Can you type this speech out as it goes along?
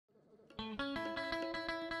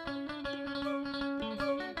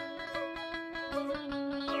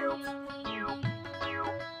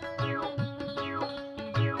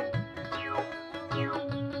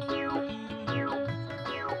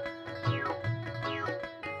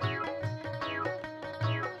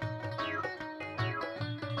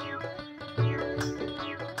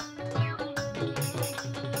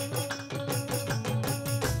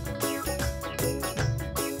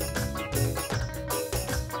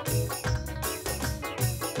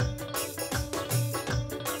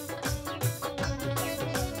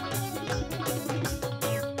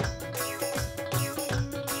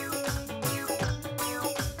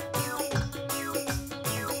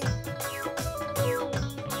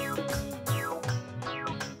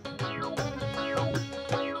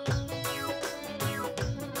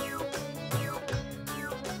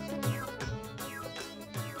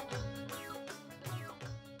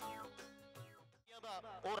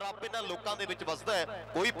रब इन्हां लोकां दे विच वसदा है।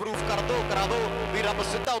 कोई प्रूफ कर दो करा दो भी रब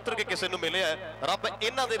सीधा उतर के किसी नूं मिलिया है। रब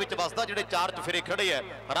इन्हां दे विच वसदा जिहड़े चार चफेरे खड़े है,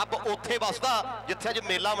 रब उत्थे वसदा जिथे अज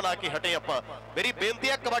मेला मना के हटे आपां। मेरी बेनती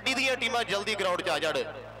है कबड्डी दीयां टीमां जल्दी ग्राउंड च आ जाण।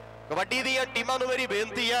 कबड्डी दीयां टीमां नूं मेरी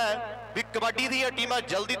बेनती है भी कबड्डी दीयां टीमां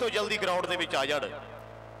जल्दी तो जल्दी ग्राउंड दे विच आ जाण,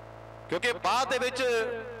 क्योंकि बाद दे विच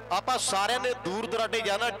आपां सारिआं ने दूर दराडे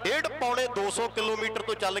जाना। 1.5-200 किलोमीटर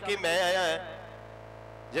तो चल के मैं आया है।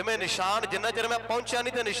 जिवें निशान जिन्ना चिर मैं पहुंचा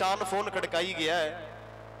नहीं तो निशान फोन खड़काई गया है।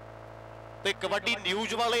 तो कबड्डी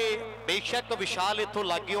न्यूज़ वाले बेशक विशाल इत्थों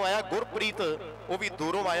लाग्गियों आया, गुरप्रीत वो भी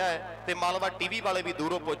दूरों आया है, तो मालवा टीवी वाले भी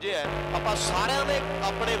दूरों पुजे है। आपां सारिआं ने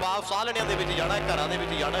अपने वापस आलणियां दे विच जाना है, घरां दे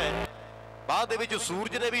विच जाना है। बाद दे विच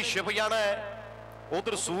सूरज ने भी छिप जाना है।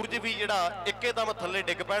 उधर सूरज भी जिहड़ा इक्केदम थल्ले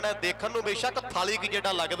डिग पैना है। देखण नूं बेशक थाली की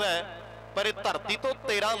जिहड़ा लगदा है, पर इह धरती तो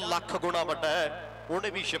 13 लाख गुणा वड्डा है,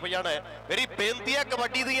 उन्हें भी छिप जाना है। मेरी बेनती है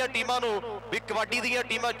कबड्डी दीयां टीमां नूं भी कबड्डी दीयां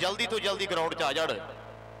टीमां जल्दी तो जल्दी ग्राउंड च आ जाण।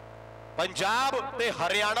 पंजाब ते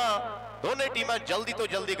हरियाणा दोने टीमां जल्दी तो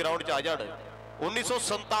जल्दी ग्राउंड च आ जाण।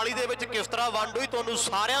 1947 दे विच किस तरह वंड होई तुहानूं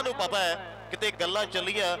सारिआं नूं पता है। किते गल्लां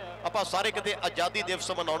चलियां, आपां सारे किते आज़ादी दिवस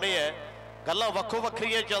मनाउने है, गल्लां वक्खो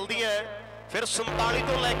वक्खरियां चलदियां। फिर 47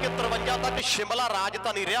 तो लैके 53 तक शिमला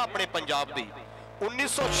राजधानी रहा अपने पंजाब की।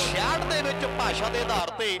 1966 दे विच भाषा के आधार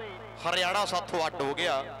पर हरियाणा साथों अड हो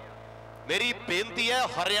गया। मेरी बेनती है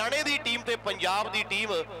हरियाणे की टीम ते पंजाब की टीम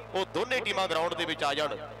वो दोने टीमां ग्राउंड दे विच आ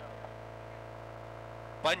जाण।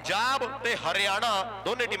 पंजाब ते हरियाणा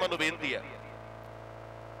दोने टीमां नूं बेनती है,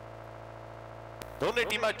 दोने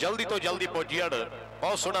टीमां जल्दी तो जल्दी पहुंच जाण।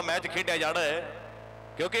 बहुत सोहना मैच खेडिया जाना है,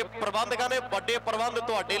 क्योंकि प्रबंधकों ने बड़े प्रबंध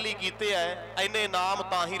तुहाडे लई कीते है। इन्ने इनाम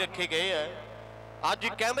तां ही रखे गए हैं।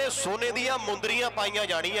 अज कहंदे सोने दीयां मुंदरियां पाईयां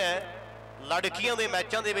जाणीआं लड़कियां दे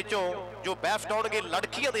मैचों दे विचों, जो बैफ्ट आउणगे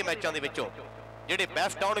लड़कियां दे मैचों दे विचों, जिहड़े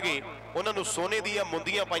बैफ्ट आउणगे उन्हां नूं सोने दीयां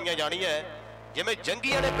मुंदियां पाईयां जाणीआं। जिवें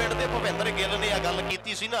जंगीआं ने पिंड दे भुपिंदर गिल ने आ गल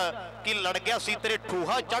कीती सी ना कि लड़ गया सी तेरे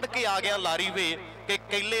ठूहा चढ़ के आ गया लारी वे कि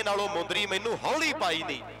कैले नालों मुंदरी मैनूं हौली पाई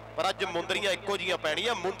नहीं। पर अज मुंदरियां इक्को जिहियां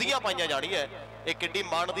पैणीआं, मुंदियां पाईयां जाणीआं। ये किड्डी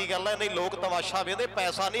माण दी गल है। नहीं लोग तमाशा वेंदे,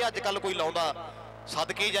 पैसा नहीं अजकल कोई लाउंदा।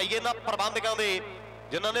 सदके जाइए ना प्रबंधकों दे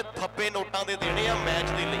जिन्हां ने थप्पे नोटां दे देने आ मैच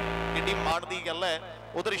दे लई, किड्डी माण दी गल है।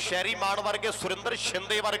 उधर शहरी मान वर्गे सुरिंदर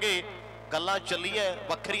शिंदे वर्गे गल्लां चलियां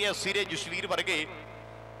वखरियां, सिरे जसवीर वर्गे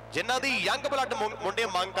जिन्हां दी यंग ब्लड मुंडे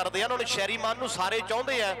मंग करदे आ, उन्होंने शहरी मान नूं सारे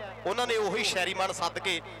चाहुंदे आ, उन्होंने उही शहरी मान सद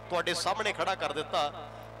के तुहाडे सामने खड़ा कर दिता।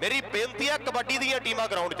 मेरी बेनती है कबड्डी दीयां टीमां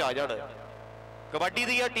ग्राउंड च आ जाण। कबड्डी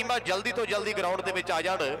दीयां टीमां जल्दी तो जल्दी ग्राउंड दे विच आ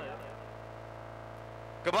जाण।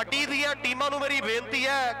 कबड्डी दीयां टीमां नूं मेरी बेनती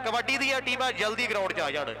है कबड्डी दीयां टीमां जल्दी ग्राउंड च आ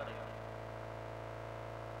जाण।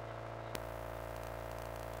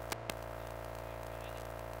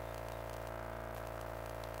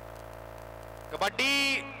 कबड्डी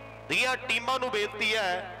दीयां टीमां नूं बेनती है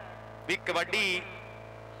भी कबड्डी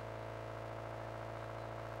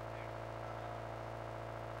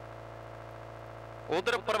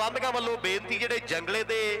उधर प्रबंधकों वालों बेनती जिहड़े जंगले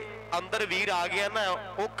दे अंदर वीर आ गए ना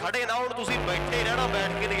वो खड़े ना हुण, तुसीं बैठे रहना,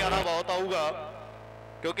 बैठ के नज़ारा बहुत आऊगा,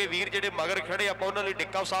 क्योंकि वीर जिहड़े मगर खड़े आपां उन्हां लई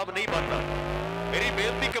डिक्का साहब नहीं बनना। मेरी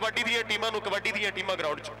बेनती कबड्डी दीयां टीमां नूं, कबड्डी दीयां टीमां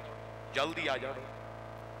ग्राउंड च जल्दी आ जाण।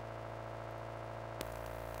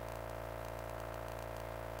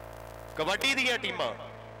 कबड्डी दीयां टीमां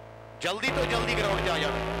जल्दी तो जल्दी ग्राउंड च आ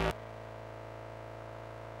जाण।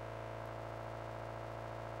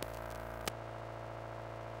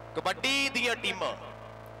 कबड्डी दीयां टीमां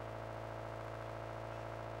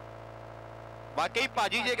वाकई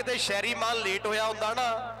भाजी जे किते शहरी मान लेट होया हुंदा ना,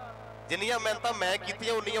 जिन्नियां मेहनतां मैं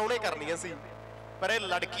कीतियां उन्नियां उहने करनियां सी, पर ये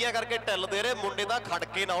लड़कियां करके ढिलदे रहे, मुंडे दा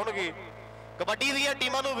खड़के ना होणगे। कबड्डी दीयां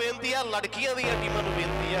टीमां नूं बेनती है, लड़कियां दीयां टीमां नूं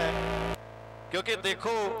बेनती है, क्योंकि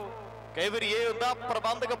देखो कई बार ये हुंदा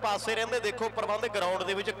प्रबंधक पासे रहिंदे, देखो प्रबंधक ग्राउंड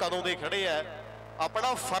दे विच कदों दे खड़े आ,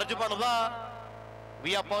 अपना फर्ज बनदा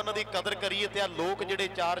भी आपां उन्हां दी कदर करिए। ते लोक जिहड़े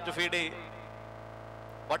चार चफेड़े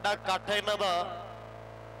वड्डा इकट्ठ है इन्हां दा।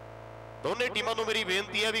 दोने टीमां नूं मेरी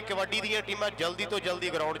बेनती है भी कबड्डी दीयां टीमां जल्दी तो जल्दी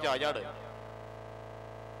ग्राउंड च आ जाण।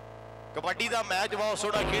 कबड्डी दा मैच बहुत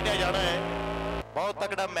सोहना खेडिया जाना है, बहुत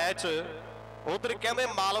तगड़ा मैच। उधर कहंदे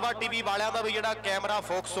मालवा टीवी वालियां दा भी जिहड़ा कैमरा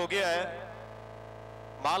फोकस हो गया है,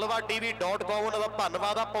 मालवा TV.com उन्हां दा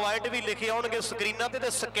धन्नवाद आ। पॉइंट भी लिखे आउणगे स्क्रीनां ते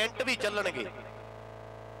सकेंट भी चलणगे,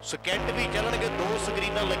 सकेंट भी चलणगे। 2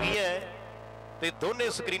 स्क्रीनां लगियां ते दोने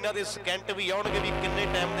स्क्रीनां दे सकेंट भी आउणगे भी किन्ने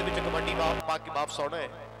टाइम दे विच कबड्डी पा के वापस आउणा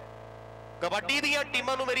है। कबड्डी दीयां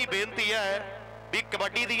टीमां नूं मेरी बेनती है भी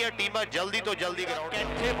कबड्डी दीयां टीमां जल्दी तो जल्दी ग्राउंड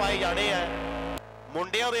कैंठे पाए जाने हैं।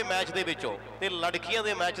 मुंडियां दे मैच दे विचों ते लड़कियां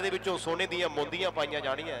दे मैच दे विचों सोने दीयां मुंदियां पाईयां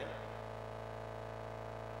जाणीआं।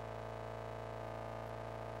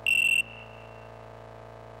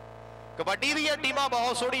 कबड्डी दी टीमां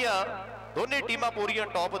बहुत सोहणियां, दोने टीमां पूरियां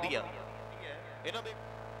टॉप दियां। इन्हां दे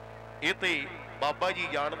ये ते बाबा जी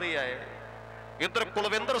जानते है। इधर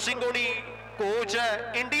कुलविंदर सिंह होनी कोच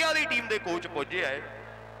है, इंडिया की टीम के कोच पुजे है,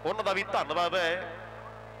 उन्होंने भी धन्यवाद है।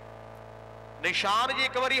 निशान जी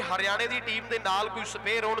एक बार हरियाणे की टीम के नाल कोई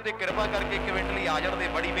स्पेयर होने की कृपा करके एक मिनट लिए आ जाने,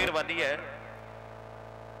 बड़ी मेहरबानी है।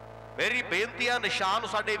 मेरी बेनती है निशान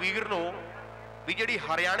साडे वीर नूं भी जिहड़ी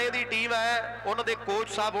हरियाणे की टीम है उन्होंने कोच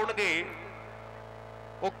साहब होणगे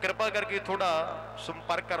वो कृपा करके थोड़ा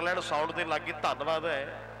संपर्क कर लैण साउंड के लागे। धन्यवाद है।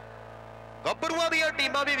 गब्बरूआं दी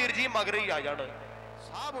टीमां भी वीर जी मगर ही आ जाण।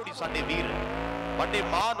 साहब होनी साडे वीर बड़े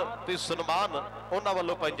मान ते सन्मान उन्हां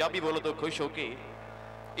वल्लों पंजाबी बोलण तो खुश होके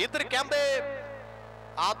इधर कहते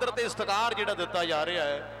आदर ते सत्कार जिहड़ा दिता जा रहा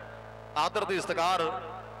है, आदर ते सत्कार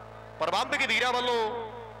प्रबंधक वीरां वल्लों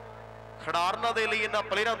खिडारनां दे लई, इन्हां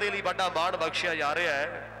प्लेयरां दे लई वड्डा माण बख्शिया जा रहा है।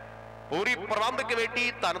 पूरी प्रबंध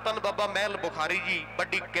कमेटी धन धन बाबा महल बुखारी जी,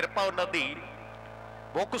 बड़ी कृपा उन्हां दी।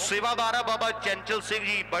 मुख सेवादार है बाबा चंचल सिंह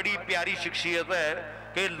जी, बड़ी प्यारी शख्सियत है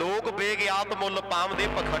कि लोग बेगियात मुल पावदे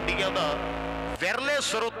पखंडियां दा, विरले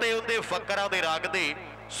सरोते उनके फकरां दे रागदे,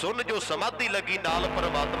 सुन जो समाधि लगी नाल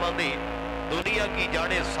परमात्मा दे, दुनिया की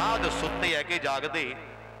जाने साध सुते है कि जागदे,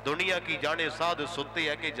 दुनिया की जाने साध सुते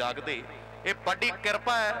है कि जागदे। ये बड़ी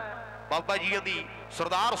कृपा है बाबा जी दी।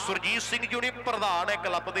 सरदार सुरजीत सिंह जी ने प्रधान है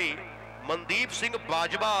क्लब दे, मनदीप सिंह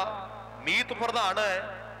बाजवा मीत प्रधान है,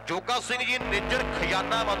 जोगा सिंह जी निज्जर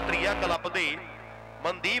खजाना मंत्री है क्लब दे,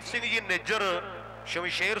 मनदीप सिंह जी निज्जर,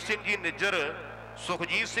 शमशेर सिंह जी निज्जर,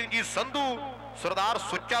 सुखजीत सिंह जी संधू, सरदार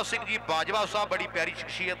सुच्चा सिंह जी बाजवा साहब बड़ी प्यारी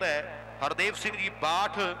शख्सियत है, हरदेव सिंह जी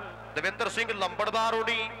बाठ, दविंदर सिंह लंबड़दार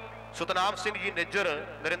होनी, सतनाम सिंह जी निज्जर,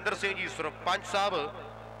 नरिंदर सिंह जी सरपंच साहब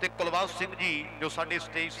ते कुलवंत सिंह जी जो साडे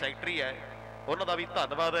स्टेज सैकटरी है, उन्होंने भी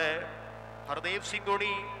धन्यवाद है। हरदेव सिंह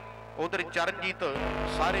होनी, उधर चरणजीत,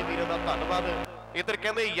 सारे वीरों का धन्यवाद। इधर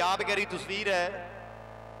कहते यादगारी तस्वीर है,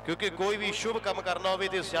 क्योंकि कोई भी शुभ काम करना हो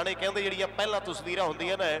तो सियाणे कहते जिहड़ियां पहला तस्वीरां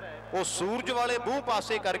होंदियां ने वो सूरज वाले मुँह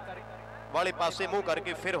पासे मुँह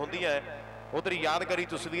करके फिर होंदियां। उधर यादगारी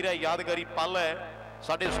तस्वीर है, यादगारी पल है।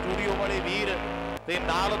 साडे स्टूडियो वाले वीर ते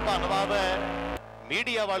नाल धन्नवाद है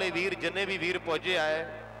मीडिया वाले वीर, जिन्ने भी वीर पहुंचे आए।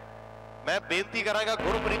 मैं बेनती करांगा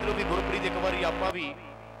गुरप्रीत नूं भी, गुरप्रीत एक बारी आपां भी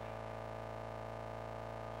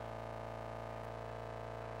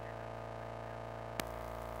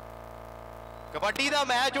कबड्डी का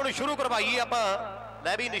मैच हुण शुरू करवाइए आपां।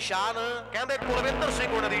 लै भी निशान कहते कुलविंदर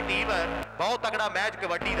सिंह उन्हां दी टीम है, बहुत तगड़ा मैच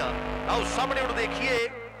कबड्डी का। आओ सामने हुण देखिए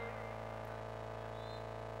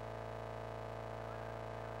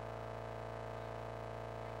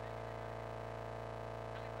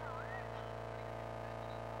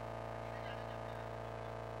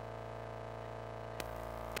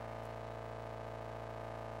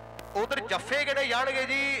उधर जफे किहड़े जाणगे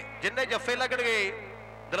जी, जिन्ने जफे लगणगे।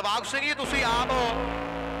 दिलबाग सिंह जी तुसीं आप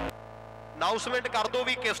अनाउंसमेंट कर दो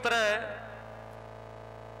भी किस तरह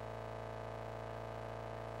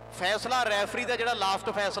फैसला रैफरी का जिहड़ा लास्ट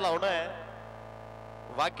फैसला होना है।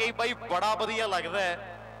 वाकई भाई बड़ा वधिया लगदा है।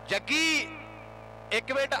 जग्गी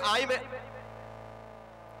एक मिनट आई में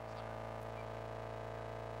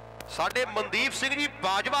साडे मनदीप सिंह जी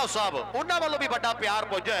बाजवा साहब, उन्हां वालों भी बड़ा प्यार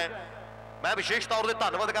पुज्जा है। मैं विशेष तौर पर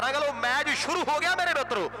धन्यवाद करांगा। लो मैच शुरू हो गया मेरे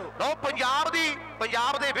मित्रों। लो पंजाब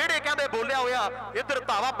दे विहड़े कहते बोलिया होया, इधर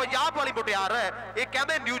धावा पंजाब वाली मुटियार है। ये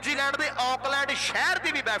कहते न्यूजीलैंड के ऑकलैंड शहर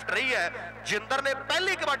की भी बैफ्ट रही है। जिंदर ने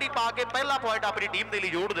पहली कबड्डी पा के पहला पॉइंट अपनी टीम के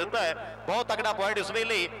लिए जोड़ दिता है। बहुत तगड़ा पॉइंट इस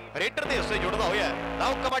वेले रेडर के हिस्से जुड़ता होया।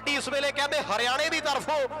 लो कबड्डी इस वेले कहते हरियाणे की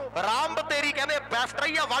तरफों राम तेरी कहते बैफ्ट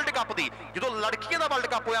रही है वर्ल्ड कप की। जो लड़कियों का वर्ल्ड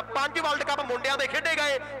कप होया, 5 वर्ल्ड कप मुंडिया के खेडे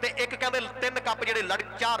गए तो एक कहते 3 कप जो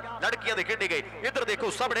 4 लड़कियों के खेडे गए। इधर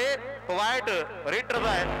देखो सामने पॉइंट रेडर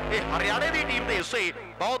का है, ये हरियाणे की टीम के हिस्से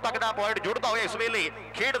बहुत तगड़ा पॉइंट जुड़ता हुआ इस वेले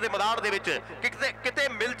खेड के मैदान दे विच। किते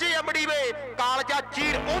मिल जे अमड़ी वे कालजा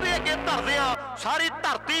चीर ओदे अगे धर दिया, सारी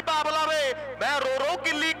धरती बाबला वे मैं रो रो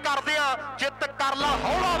गिल्ली कर दिया, चित कर ला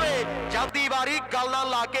हौला वे जाती वारी गल ना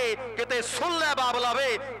ला के किते सुन लै बाबला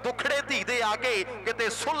वे दुखड़े धी दे आके, किते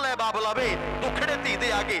सुन लै बाबला वे दुखड़े धी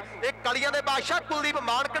दे आके। एक कलियां दे बादशाह कुलदीप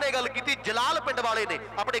मानक ने गल की जलाल पिंड वाले ने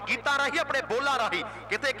अपने गीतां राही अपने बोलां राही।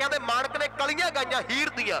 किते कहंदे मानक ने कलियां गाइयां हीर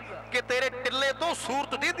दियां कि तेरे टिल्ले तो सूरत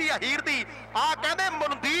दी हीर दी। आ कहंदे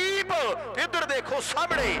मनदीप इधर देखो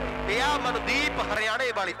सामने आ मनदीप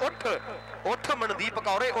हरियाणे वाली। उठ उठ मनदीप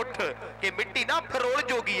कौरे उठ कि मिट्टी ना फरोल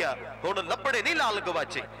जोगी आ, हुण लभड़े नहीं लाल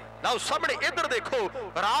गवाचे। ना सामने इधर देखो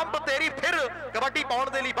राम तेरी फिर कबड्डी पाउण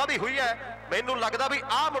दे लई वाधी हुई है। मैनू लगदा भी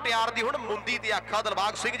आ मुटियार दी हुण मुंदी ते आखा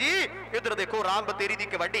दिलबाग सिंह जी। इधर देखो राम बतेरी दी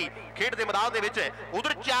कबड्डी खेड दे मैदान दे विच है,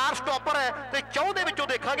 उधर 4 स्टॉपर है ते 4 दे विचों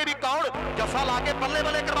देखांगे भी कौन जफा ला के बल्ले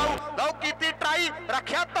बल्ले करवाऊ। लो कीती ट्राई,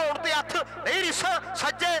 रखिया धौड़ ते हथ, नहीं रिसा,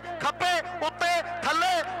 सज्जे खब्बे उत्ते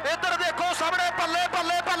थल्ले, इधर देखो सामने पल्ले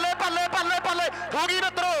पल्ले पल्ले पल्ले पल्ले पल्ले हो गई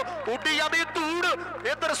मित्रों, उड्डी जांदी धूड़।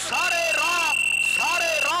 इधर सारे राह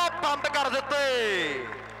बंद कर दिते,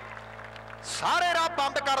 सारे राह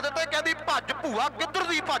बंद कर दिते। कहती भज भूआ किधर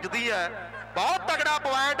दी भजदी है। बहुत तगड़ा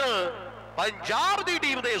पॉइंट पंजाब दी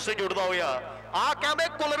टीम दे इससे जुड़दा होया। आ कहते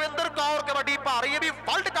कुलविंदर कौर कबड्डी पा रही है भी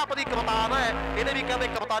वर्ल्ड कप की कप्तान है, इन्हें भी कहते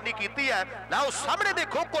कप्तानी की है। लो सामने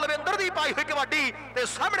देखो कुलविंदर की पाई हुई कबड्डी ते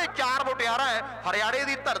सामने 4 मुटियारा है, हरियाणे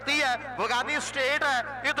की धरती है, बगानी स्टेट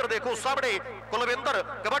है। इधर देखो सामने कुलविंदर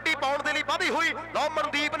कबड्डी पाउण दे लई वधी हुई। लो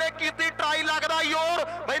मनदीप ने की ट्राई, लगदा योर,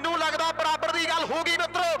 मैनू लगदा बराबर की गल हो गई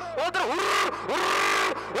मित्रों। उधर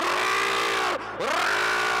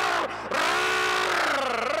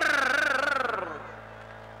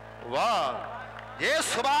वाह, ये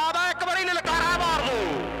स्वाद है, एक बारी ललकारा मार दो,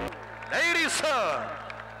 नहीं रिस,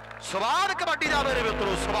 स्वाद कबड्डी का मेरे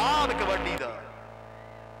मित्रों, स्वाद कबड्डी का।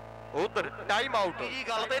 उधर टाइम आउट की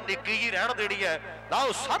गल ते निक्की जी रहन देनी है।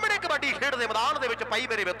 लाओ सामने कबड्डी खेड दे मैदान दे विच पई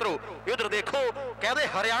मेरे मित्रों। इधर देखो कहते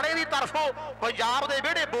हरियाणे की तरफों पंजाब दे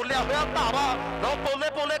विहड़े बोलिया होया धावा। लो पोले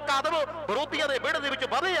पोले कदम विरोधियों के विहड़े दे विच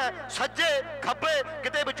वधे है, सज्जे खब्बे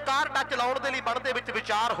किते विचकार टच लाउण दे लई मन दे विच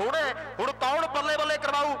विचार होणे। हुण कौन बल्ले बल्ले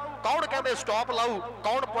करवाऊ, कौन कहते स्टॉप लाऊ,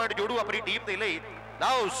 कौन पॉइंट जोड़ू अपनी टीम के लिए।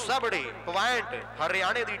 लाओ सामने पॉइंट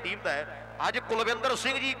हरियाणे की टीम का है। अज कुलविंदर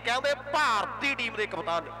सिंह जी कहते भारतीय टीम के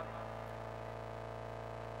कप्तान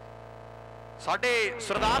साडे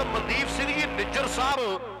सरदार मनदीप सिंह जी निज्जर साहब,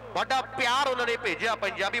 बड़ा प्यार उन्होंने भेजा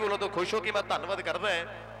पंजाबी वालों तो खुश हो कि मैं धन्यवाद करदा है।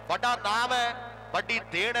 बड़ा नाम है, बड़ी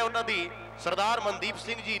देन है उन्होंने, सरदार मनदीप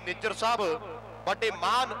सिंह जी निज्जर साहब, बड़े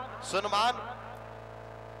मान सन्मान।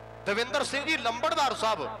 दविंदर सिंह जी लंबड़दार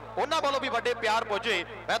साहब, उन्होंने वालों भी बड़े प्यार पहुंचे,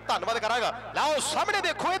 मैं धन्यवाद करांगा। लाओ सामने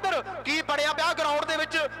देखो इधर की बनया पिया ग्राउंड दे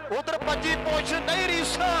विच, उधर 25 पुछ नहीं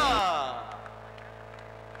रीसा।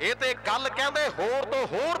 ये ते गल कहंदे होर तो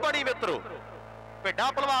होर बड़ी मित्रों। भेडा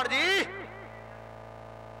पहलवान जी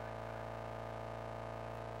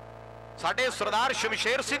साडे सरदार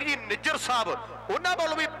शमशेर सिंह जी निज्जर साहब, उन्होंने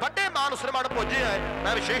वालों भी बड़े मान सन्मान पुजे है,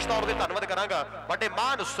 मैं विशेष तौर पर धन्यवाद करांगा, बड़े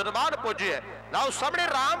मान सन्मान पुजे है। लाओ सामने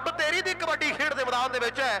राम बतेरी की कबड्डी खेड दे मैदान दे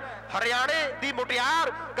विच है, हरियाणे की मुटियार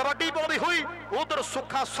कबड्डी पाउंदी हुई। उधर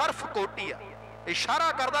सुखा सर्फ कोटी है,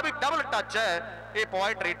 इशारा करदा भी डबल टच है। ये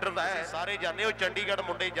पॉइंट रेडर का है, सारे जाने हो चंडीगढ़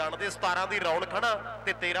मुंडे जानते, 17 की रौनक है ना,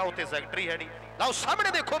 ते 13 उत्ते सैकटरी है नहीं। लाओ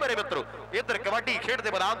सामने देखो मेरे मित्रों, इधर कबड्डी खेड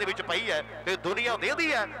दे मैदान दे विच पई है ते दुनिया देदी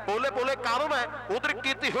है, पोले पोले कानून है। उधर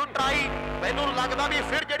कीती हुई ट्राई, मैनू लगदा भी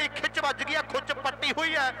फिर जिहड़ी खिच वज गई है, खुच पट्टी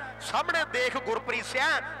हुई है। सामने देख गुरप्रीत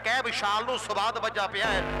सिंह कै विशाल नूं स्वाद वजा पिया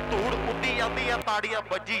है, धूड़ उड्डी जांदी है, ताड़ियां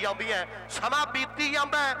बजी जांदियां, समा बीती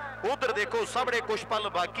जांदा है। उधर देखो सामने कुछ पल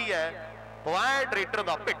बाकी है, पॉइंट रेडर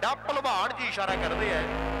का भिड्डा पहलवान जी इशारा करते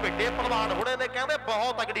हैं। भिड्डे पहलवान हुणे ने कहते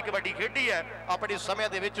बहुत तगड़ी कबड्डी खेडी है अपने समय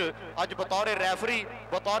दे विच, अज बतौर रैफरी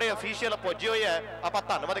बतौर अफीशियल पुजे हुए है, आप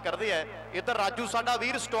धन्यवाद करते हैं। इधर राजू साडा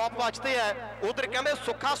वीर स्टॉप वाचते हैं, उधर कहते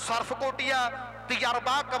सुखा सर्फ कोटिया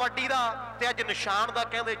तजर्बा कबड्डी का, ते अज निशान का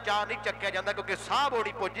कहते चाह नहीं चक्या जाता क्योंकि साहब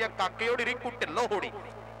होनी पुजे, काके होनी, रिंकू ढिल्लों होनी,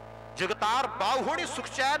 जगतार बाऊ होनी,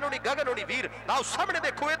 सुखचैन होनी, गगन होनी वीर। आओ सामने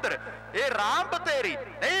देखो इधर ये राम बतेरी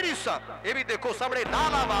नहीं रिसा, ये भी देखो सामने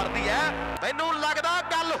नाला मारती है, मैनू लगदा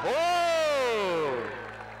गल हो।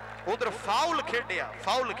 उधर फाउल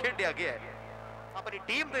खेडिया गया अपनी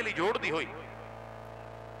टीम के लिए जोड़ती हुई।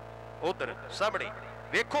 उधर सामने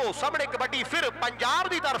वेखो सामने कबड्डी फिर पंजाब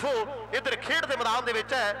की तरफों इधर खेड के मैदान दे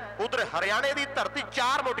विच है, उधर हरियाणे की धरती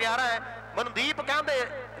 4 मुटियारा है। मनदीप कहते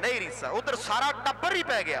नहीं रीसा, उधर सारा टब्बर ही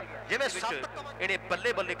पै गया जिवें इन्हें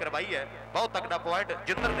बल्ले बल्ले करवाई है। बहुत तगड़ा पॉइंट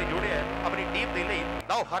जिंदर ने जोड़े है अपनी टीम के लिए।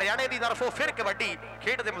 लो हरियाणे की तरफों फिर कबड्डी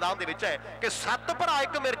खेड के मैदान दे विच है कि 7 भरा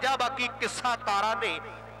 1 मिर्जा बाकी किस्सा तारा ने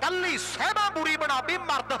कली सहबा बुरी बना भी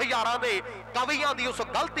मर्द हजारां दे कवियां दी उस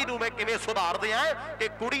गलती नूं मैं किवें सुधार दिया कि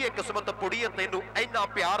कुड़ीए किस्मत पुड़ीए तैनू इन्ना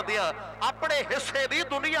प्यार दिया अपने हिस्से दी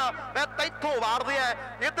दुनिया मैं तैथों वार दिया।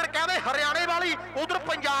 इधर कहते हरियाणे वाली उधर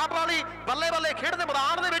पंजाब वाली बल्ले बल्ले खेडदे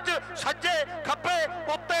मैदान दे विच सज्जे खब्बे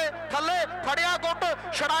उत्ते थल्ले फड़िया गुट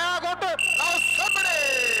छड़ाया गुट आओ सामने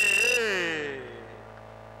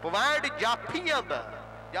पॉइंट जाफियां दा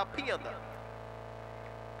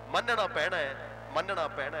मनना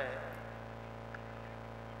पैना है।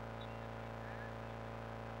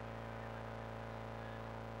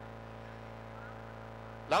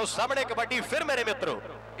 लाओ सामने कबड्डी फिर मेरे मित्रों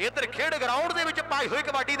इधर खेड ग्राउंड दे विच पाई हुई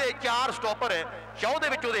कबड्डी दे 4 स्टॉपर है। चौं दे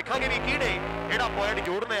विचों देखांगे भी किहड़े जिहड़ा पॉइंट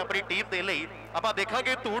जोड़ना अपनी टीम दे लई। आपां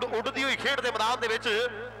देखांगे धूड़ उड़दी हुई खेड दे मैदान दे विच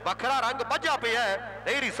वखरा रंग बझा पिया है।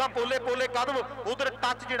 नहीं रीसा पोले पोले कदम उधर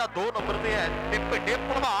टच जिहड़ा 2 नंबर ते है ते भिड्डे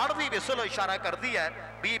भलवान दी विसल इशारा करदी है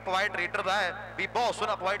भी पॉइंट रेडर दा है भी बहुत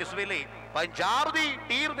सोहना पॉइंट इस वेले पंजाब दी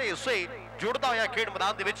टीम दे हिस्से जुड़दा होया खेड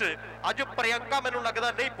मैदान दे विच। अज प्रियंका मैनूं लगदा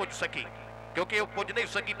नहीं पुज सकी क्योंकि वो पुज नहीं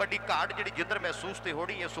सकी। बड़ी घाट जिहड़ी जिधर महसूस तो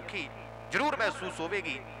होनी है सुखी जरूर महसूस होगी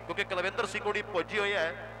क्योंकि कुलविंदर सिंह होनी पुजी हुई है।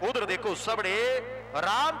 उधर देखो सबने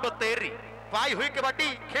राम बतेरी पाई हुई कबड्डी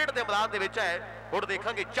खेड के मैदान के है। हुण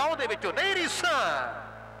देखांगे चौं दे विचों नहीं रीसा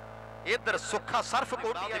इधर सुखा सर्फ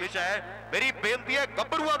कोटी दे विच है। मेरी बेनती है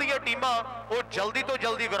गब्बरूआं दी टीमां वो जल्दी तो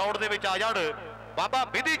जल्दी ग्राउंड दे विच आ जाण। बाबा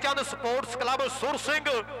बिधि चंद स्पोर्ट्स क्लब सुर सिंह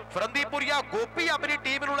फरंदीपुरिया गोपी अपनी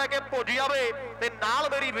टीम नूं लैके पुज जावे ते नाल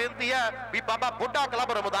मेरी बेनती है भी बाबा बुढ़ा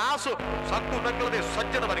क्लब रमदास संतू नकल दे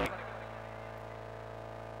सज्जन वर्गी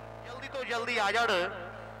जल्दी तो जल्दी आ जाण।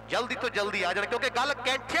 जल्दी तो जल्दी आ जाण क्योंकि गल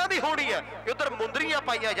कैंठियां दी होनी है। उधर मुंदरियां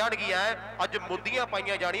पाईयां जाणगियां अज मुंदियां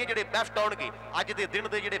पाईयां जाणियां जिहड़े बेस्ट आउणगे अज दे दिन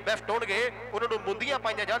दे जिहड़े बेस्ट आउणगे उन्हां नूं मुंदियां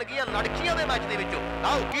पाईयां जाणगियां लड़कियां दे मैच दे विचों।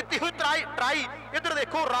 आओ कीती हुई ट्राई इधर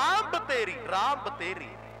देखो राम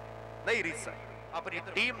बतेरी नहीं रीसा अपनी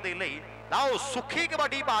टीम दे लई। आओ सुखी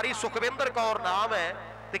कबड्डी भारी सुखविंदर कौर नाम है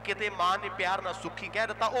ते किते मां ने प्यार ना सुखी कह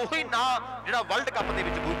दिता उही ना जिहड़ा वर्ल्ड कप दे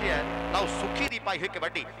विच गूंजिया है। लाओ सुखी दी पाई हुई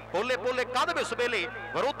कबड्डी पोले पोले कदम इस वेले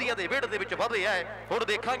विरोधियों के विड़ दे विच वधे है। हुण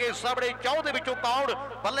देखांगे सामने चौं दे विचों कौन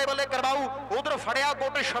बल्ले बल्ले करवाऊ। उधर फड़िया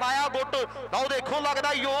गुट छड़ाया गुट लाओ देखो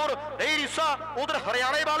लगदा योर नहीं रीसा। उधर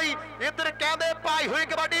हरियाणे वाली इधर कहंदे पाई हुई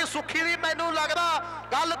कबड्डी सुखी दी मैनूं लगदा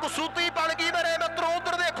गल कसूती बन गई मेरे मित्रों।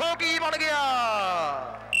 उधर देखो की बन गया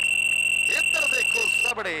इधर देखो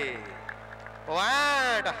सामने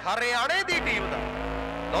पॉइंट हरियाणे की टीम का।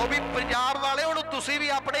 लो भी पंजाब वाले हुण तुसीं भी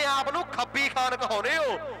अपने आप नूं खब्बी खान कहाउंदे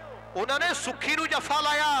हो। उन्होंने सुखी नूं जफा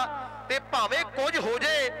लाया ते भावें कुछ हो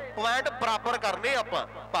जाए पॉइंट बराबर करने आपां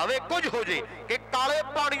भावें कुछ हो जाए कि काले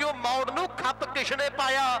पाणियों मौत नूं खत किसने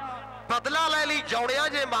पाया बदला लै लई जौड़िया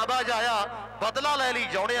जे मादा जाया बदला लै लई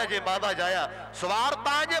जौड़िया जे मादा जाया सवार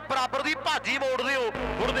तां जे बराबर दी भाजी मोड़ दिओ।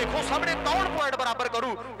 हुण देखो सामने कौन पॉइंट बराबर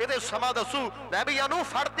करू इहदे समा दसू। लै भी यानू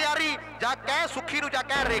फड़ तैयारी जां कह सुखी नूं जां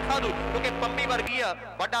कह रेखा नूं क्योंकि पंमी वर्गी आ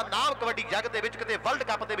बड़ा नाम कबड्डी जग दे विच किते वर्ल्ड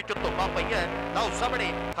कप दे विच धुम्मां पईआं। लाओ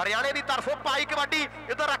सामने हरियाणे दी तरफों पाई कबड्डी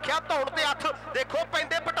इधर रखिया धौण ते हथ देखो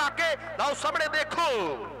पैंदे पटाके। लाओ सामने देखो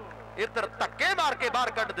इधर धक्के मार के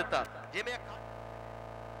बाहर कढ दिता जिवें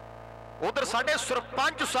उधर साडे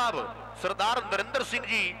सरपंच साहब सरदार नरिंदर सिंह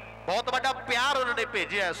जी बहुत बड़ा प्यार उन्होंने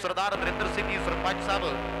भेजा है। सरदार नरिंदर सिंह जी सरपंच साहब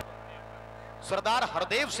सरदार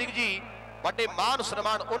हरदेव सिंह जी बड़े मान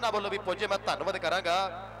सन्मान उन्होंने वालों भी पुजे मैं धन्यवाद करांगा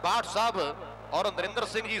बाट साहब और नरिंदर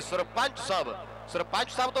सिंह जी सरपंच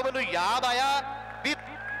साहब तो मैनूं याद आया भी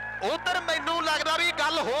उधर मैनूं लगदा भी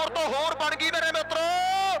गल होर तो होर बन गई मेरे मित्रों।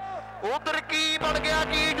 उधर की बन गया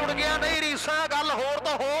की जुड़ गया नहीं रीसा गल होर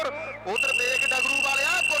तो होर। उधर देख डगरू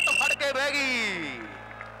वालिया गुट फड़ के बह गई।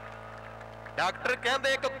 डॉक्टर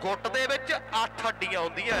कहते एक गुट दे विच 8 हड्डियां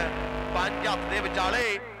होंदियां 5 हत्थ दे विचाले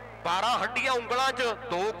 12 हड्डियां उंगलां च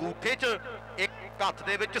 2 गूठे च एक हत्थ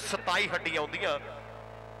दे विच 27 हड्डियां होंदियां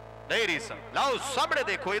नहीं रीसा। लाओ सामने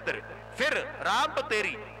देखो इधर फिर राम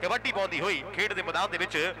बतेरी कबड्डी पाउंदी हुई खेड दे मैदान दे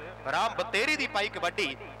विच राम बतेरी दी पाई कबड्डी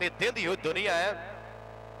ते देंदी हुई दुनिया है।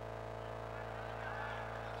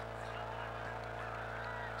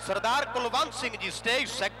 सरदार कुलवंत सिंह जी स्टेज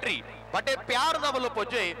सैकटरी बड़े प्यार नाल वल्लों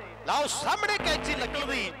पुजे। लाओ सामने कैंची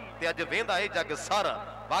निकलदी ते अज वेंदा है जग सारा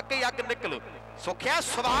वाकई अग निकल सुखिया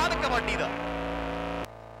स्वाद कबड्डी दा।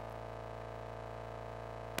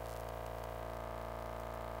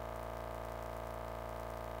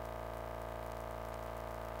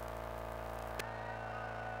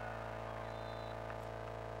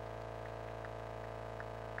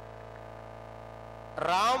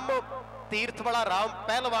 राम तीर्थ वाला राम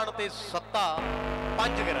पहलवान ते सत्ता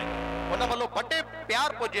पंजगराई उन्होंने वालों बड़े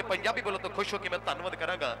प्यार पुजे पंजाबी बोलों तो खुश होकर मैं धन्यवाद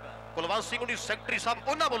करांगा। कुलवंत सिंह उन्हीं सैकटरी साहब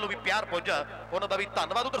उन्होंने वालों भी प्यार पुजा उन्होंने भी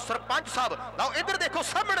धन्यवाद। उधर सरपंच साहब लाओ इधर देखो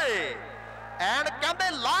सामने एन कहते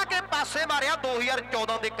ला के पासे मारिया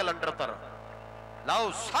 2014 के कैलेंडर तर।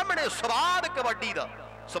 लाओ सामने स्वाद कबड्डी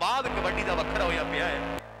का वखरा होया पिया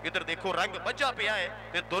है। इधर देखो रंग बझा पिया है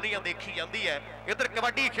ते दुनिया देखी जाती है। इधर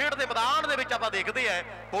कबड्डी खेड दे मैदान दे विच आपां देखदे हैं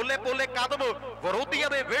पोले पोले कदम विरोधियों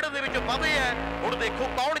के विड़ दे विच वधे है। हुण देखो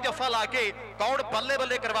कौन जफा ला के कौन बल्ले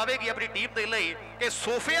बल्ले करवावेगी अपनी टीम दे लई कि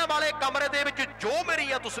सोफिया वाले कमरे दे विच जो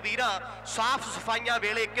मेरियां तस्वीरां साफ सफाइयां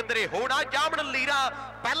वेले किधरे होना जामन लीरा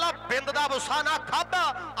पहला बिंद दा वसाना खादा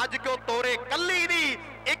अज क्यों तोरे कल्ली नी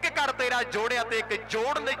एक कर तेरा जोड़िया ते एक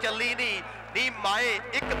जोड़ नहीं चली नी नी माए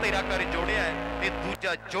एक तेरा कर जोड़िया ते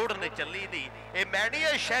दूजा जोड़ने चली दी। ये मैं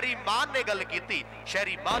नहीं, शहरी मान ने गल की,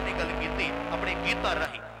 शहरी मान ने गल की अपने गीतां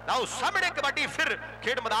राही। आओ सामने कबड्डी फिर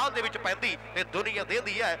खेड मैदान दे विच पैंदी ते दुनिया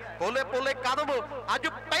देंदी है पोले पोले कदम। अज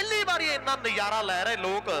पहली बार इन्ना नज़ारा लै रहे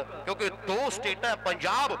लोग, क्योंकि दो स्टेट है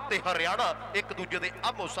पंजाब ते हरियाणा एक दूजे दे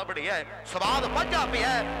आमो सामने है। स्वाद वजा पिया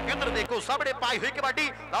है। इधर देखो सामने पाई हुई कबड्डी,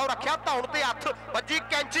 आओ रखिया धौण ते हथ, बजी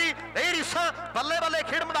कैंची, नहीं रिसा, बल्ले बल्ले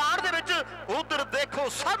खेड मैदान दे विच। उधर देखो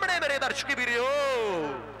सामने मेरे दर्शक वीरो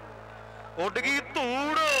उड़ गई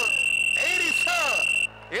धूड़, नहीं रिसा,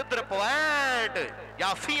 इधर पॉइंट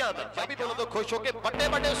याफिया दा। पंजाबी बोलण तो खुश हो के बड़े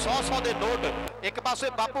बड़े 100 दे नोट, एक पासे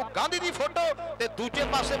बापू गांधी दी फोटो ते दूजे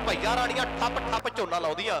पासे भैया राणियां ठप ठप झोना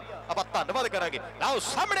लाउंदियां। आपां धन्नवाद करांगे। आओ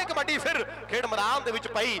सामने कबड्डी फिर खेड मैदान दे विच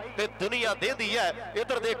पई ते दुनिया देंदी है।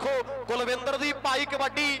 इधर देखो कुलविंदर दी पाई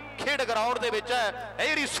कबड्डी खेड ग्राउंड दे विच है।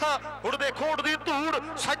 ए रिसा हुण देखो उड़दी धूड़,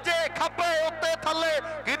 सज्जे खब्बे उत्ते थल्ले,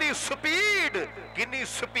 किन्नी स्पीड, किन्नी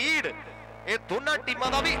स्पीड। ये दोनों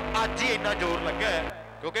टीमां दा भी अज ही इन्ना जोर लगा है,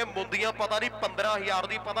 क्योंकि मुंदियां पता नहीं 15,000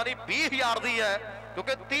 की, पता नहीं 20,000 की है,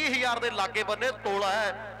 क्योंकि 30,000 के लागे बन्ने तोला है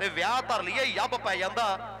ते व्याह धर लीए यब पै जांदा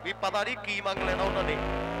भी पता नहीं की मंग लेना उन्होंने।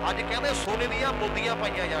 अज कहते सोने दियां मुंदियां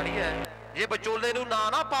पाईयां जाणियां, जे विचोले नूं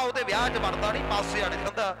ना पाओ तो व्याह च वड़दा नहीं, पासे अड़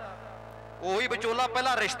जांदा। ਉਹੀ ਵਿਚੋਲਾ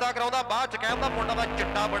ਪਹਿਲਾਂ ਰਿਸ਼ਤਾ ਕਰਾਉਂਦਾ, ਬਾਅਦ ਚ ਕਹਿੰਦਾ ਮੁੰਡਾ ਦਾ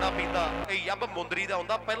ਚਿੱਟਾ ਬੜਾ ਪੀਂਦਾ। ਇਹ ਯੱਬ ਮੁੰਦਰੀ ਦਾ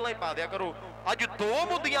ਹੁੰਦਾ, ਪਹਿਲਾਂ ਹੀ ਪਾ ਦਿਆ ਕਰੋ। ਅੱਜ 2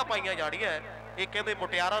 ਮੁੰਦੀਆਂ ਪਾਈਆਂ ਜਾਣੀਆਂ। ਇਹ ਕਹਿੰਦੇ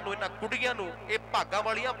ਮੁਟਿਆਰਾਂ ਨੂੰ, ਇਹਨਾਂ ਕੁੜੀਆਂ ਨੂੰ, ਇਹ ਭਾਗਾਂ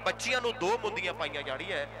ਵਾਲੀਆਂ ਬੱਚੀਆਂ ਨੂੰ 2 ਮੁੰਦੀਆਂ ਪਾਈਆਂ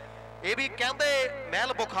ਜਾਣੀਆਂ। ਇਹ ਵੀ ਕਹਿੰਦੇ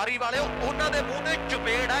ਮਹਿਲ ਬੁਖਾਰੀ ਵਾਲਿਓ, ਉਹਨਾਂ ਦੇ ਮੂੰਹ ਤੇ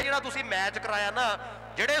ਚਪੇੜ ਹੈ ਜਿਹੜਾ ਤੁਸੀਂ ਮੈਚ ਕਰਾਇਆ ਨਾ।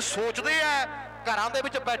 ਜਿਹੜੇ ਸੋਚਦੇ ਆ ਘਰਾਂ ਦੇ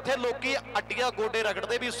ਵਿੱਚ ਬੈਠੇ ਲੋਕੀ ਅੱਡੀਆਂ ਗੋਡੇ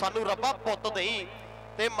ਰਗੜਦੇ ਵੀ ਸਾਨੂੰ ਰੱਬਾ ਪੁੱਤ ਦੇਈ,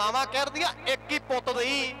 ਤੇ ਮਾਵਾਂ ਕਹਿ ਰਹੀਆਂ ਇੱਕ ਹੀ ਪੁੱਤ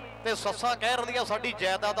ਦੇਈ, ਤੇ ਸੱਸਾਂ ਕਹਿ ਰਹੀਆਂ ਸਾਡੀ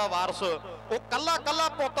ਜਾਇਦਾਦ ਦਾ ਵਾਰਸ। ਉਹ ਕੱਲਾ ਕੱਲਾ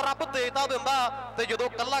ਪੁੱਤ ਰੱਬ ਦੇਦਾ ਦਿੰਦਾ, ਤੇ ਜਦੋਂ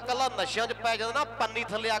ਕੱਲਾ ਕੱਲਾ ਨਸ਼ਿਆਂ 'ਚ ਪੈ ਜਾਂਦਾ ਨਾ, ਪੰਨੀ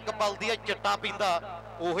ਥੱਲੇ ਅੱਗ ਬਲਦੀ ਆ, ਚਿੱਟਾ ਪੀਂਦਾ,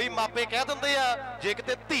 ਉਹੀ ਮਾਪੇ ਕਹਿ ਦਿੰਦੇ ਆ ਜੇ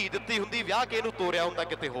ਕਿਤੇ ਧੀ ਦਿੱਤੀ ਹੁੰਦੀ ਵਿਆਹ ਕੇ ਇਹਨੂੰ ਤੋਰਿਆ ਹੁੰਦਾ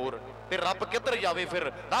ਕਿਤੇ ਹੋਰ, ਤੇ ਰੱਬ ਕਿੱਧਰ ਜਾਵੇ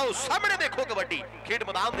ਫਿਰ। ਆਓ ਸਾਹਮਣੇ ਦੇਖੋ ਕਬੱਡੀ ਖੇਡ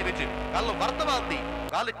ਮੈਦਾਨ ਦੇ ਵਿੱਚ, ਗੱਲ ਵਰਤਮਾਨ ਦੀ,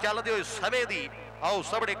 ਗੱਲ ਚੱਲਦੇ ਹੋਏ ਸਮੇਂ ਦੀ। आओ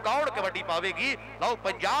सामने कौन कबड्डी पावेगी। लो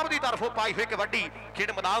पंजाब की तरफों पाई हुई कबड्डी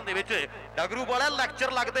खेड मैदान दे विच डगरू वाले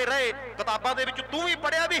लैक्चर लगते रहे, किताबां दे विच तू भी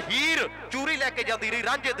पढ़िया भी हीर चूरी लैके जाती रही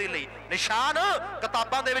रांझे दे लई, निशान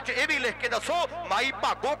किताबां दे विच ये भी लिख के दसो माई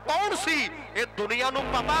भागो कौन सी। ये दुनिया नूं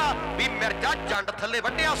पता भी मिर्जा जंड थले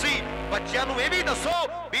वड्डिया सी, बच्चियां नूं ये भी दसो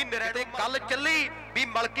भी निरेड़े गल चली भी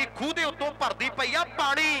मलकी खूह दे उत्तों भरदी पई आ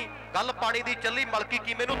पानी, गल पानी दी चली मलकी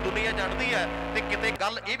किवें नूं दुनिया जानदी है। ते किते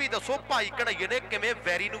गल ये भी दसो भाई कढ़ाईए ने किवें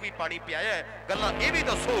वैरी नूं भी पानी पियाया है, गल्लां ये भी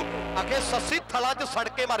दसो आखे सस्सी थला च सड़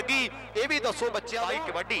के मर गई, ये भी दसो बच्चियां भाई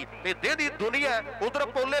कबड्डी ते देदी दुनिया। उधर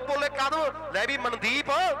पोले पोले कदम लै भी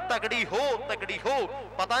मनदीप तगड़ी हो, तगड़ी हो,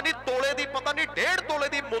 पता नहीं तोले दी, पता नहीं 1.5 तोले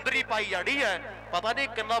दी मुंदरी पाई जानी है, पता नहीं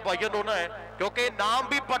कितना वजन होना है, क्योंकि नाम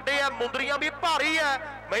भी बड़े है मुंदरियां भी भारी है।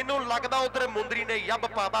 मैनू लगता उधर मुंदरी ने यब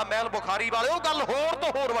पाता महल बुखारी वाले, गल होर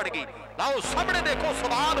तो होर बन गई। लाओ सामने देखो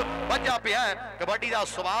स्वाद वजा पिया है, कबड्डी का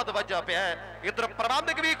स्वाद वजा पिया है। इधर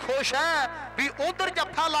प्रबंधक भी खुश है भी उधर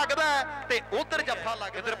जफ्फा लगता है ते उधर जफ्फा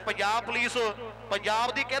लग, इधर पंजाब पुलिस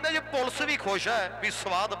पंजाब की कहते जी पुलिस भी खुश है भी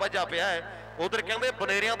स्वाद वजा पिया है। उधर कहते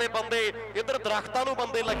बनेरिया के बंदे, इधर दरख्तों को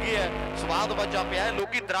बंदे लगे है, स्वाद वजा पिया है।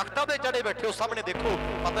 लोग दरख्तों से चढ़े बैठे हो, सामने देखो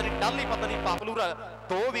पता नहीं टाली पता नहीं पापलूरा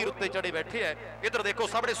 2 वीर उत्ते चढ़े बैठे है। इधर देखो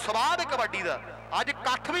सामने स्वाद कबड्डी का अज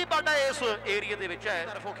कठ भी बड़ा इस एरिए के विच है,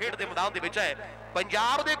 तरफों खेड के मैदान के विच है।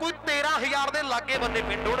 पंजाब के कोई 13,000 के लागे बन्ने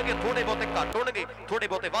पिंड होणगे, थोड़े बहुते घट होणगे, थोड़े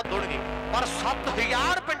बहुते वध होणगे, पर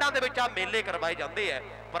 7,000 पिंडां दे विच मेले करवाए जाते हैं।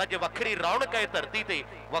 पर अज वखरी रौनक है धरती ते,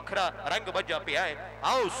 वखरा रंग वजा पिया है।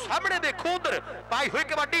 आओ सामने देखो उधर पाई हुई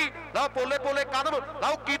कबड्डी, लाओ पोले पोले कदम,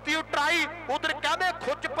 लाओ कीती ट्राई, उधर कहते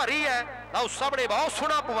खुच भरी है। लाओ सामने बहुत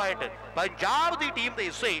सोहना पॉइंट पंजाब की टीम के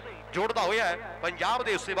हिस्से जोड़ता होया है, पंजाब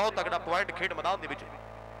के हिस्से बहुत तगड़ा पॉइंट खेड मैदान दे विच।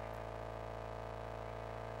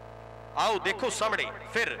 आओ देखो सामने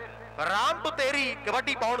फिर राम बतेरी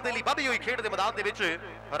कबड्डी पाउण दे लई वधी हुई खेड दे मैदान दे विच,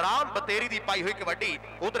 राम बतेरी दी पाई हुई कबड्डी।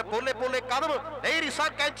 उधर पोले पोले कदम, नहीं रिसा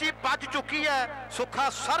कैंची बज चुकी है, सुखा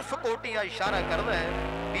सर्फ कोटियां इशारा करदा है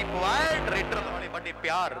भी पॉइंट रेडर वाले बड़े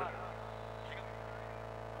प्यार।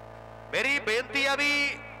 मेरी बेनती है भी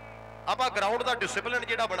आपां ग्राउंड का डिसिपलिन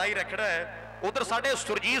जिहड़ा बनाई रखना है। उधर साडे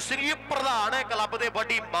सुरजीत सिंह जी प्रधान है क्लब दे,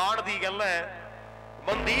 बड़ी माण दी गल है।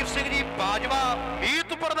 मनदीप सिंह जी बाजवा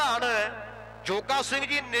मीत प्रधान है, जोगा सिंह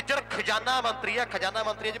जी निजर खजाना मंत्री है, खजाना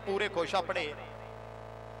मंत्री जी पूरे खुश अपने।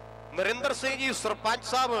 नरिंदर सिंह जी सरपंच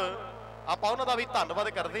साहब आप उन्हों का भी धन्यवाद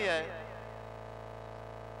करते हैं।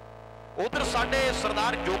 उधर साडे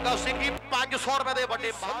सरदार जोगा सिंह जी 500 रुपए के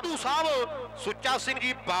बड़े संधू साहब, सुच्चा सिंह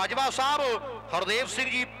जी बाजवा साहब, हरदेव सिंह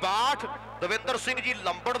जी बाठ, दविंदर सिंह जी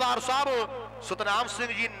लंबड़दार साहब, सतनाम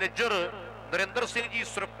सिंह जी निज्जर, नरिंदर सिंह जी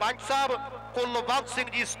सरपंच साहब, कुलवंत सिंह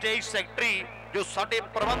जी स्टेज सैकटरी, जो साडे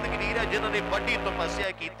प्रबंधक वीर है जिन्होंने बड़ी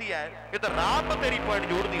तपस्या की है। इधर राम तेरी पॉइंट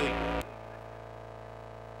जोड़ती हुई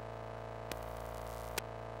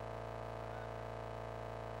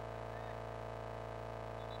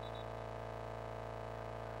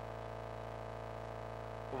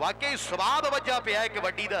वाकई स्वाद वजा पिया है,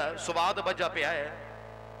 कबड्डी का स्वाद वजा पिया है।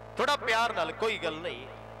 थोड़ा प्यार नाल, कोई गल नहीं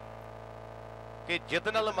कि जिद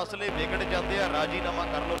नाल मसले विगड़ जाते हैं, राजीनामा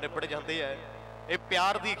कर लो निपट जाते हैं। ये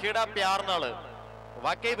प्यार की खेड़ा, प्यार नाल।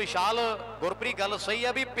 वाकई विशाल गुरप्रीत गल सही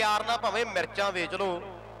है भी प्यार ना भावें मिर्चां वेच लो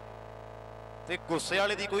ते गुस्से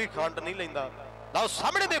वाले की कोई खंड नहीं लैंदा। लाओ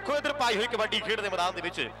सामने देखो इधर पाई हुई कबड्डी खेड के मैदान दे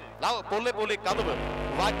विच, लाओ पोले पोले कदम।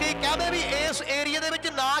 वाकई कहते भी इस एरिए दे विच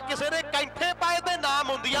ना किसी ने कैंठे पाए ते ना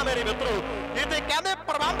मुंदियां मेरे मित्रों। ये ते कहते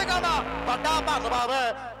प्रबंधकां दा बड़ा धन्नवाद है।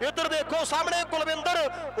 इधर देखो सामने कुलविंदर,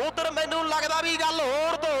 उधर मैनूं लगदा भी गल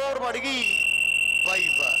होर तो होर बन गई। भाई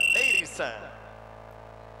वाह, नहीं रिसा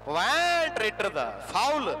पॉइंट रेडर दा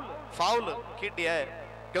फाउल फाउल खेडिया है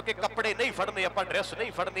क्योंकि कपड़े नहीं फड़ने, आपां ड्रेस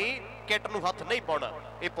नहीं फड़नी, किट नूं हथ नहीं पाउणा।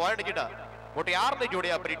 ये पॉइंट जिहड़ा मुटियार ने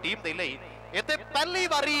जोड़िया अपनी टीम दे लई। इत्थे पहली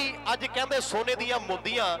बारी अज कहंदे सोने दियां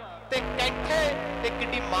मुंदियां ते कैंठे ते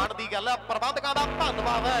किड्डी माण दी गल है। प्रबंधकां दा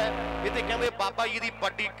धन्नवाद है। इत्थे कहंदे बाबा जी दी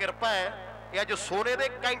बड़ी किरपा है। ये अज सोने दे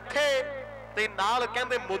कैंठे ते नाल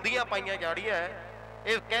कहंदे मुंदियां पाईयां जाड़ियां है।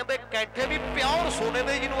 ये कहते कैंठे भी प्योर सोने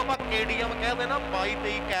दे जिन्होंने आप केडीएम कहते ना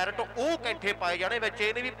 22-23 कैरेट, वो कैंठे पाए जाने।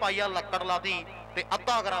 इन्हें भी पाइया लक्कड़ लाती ते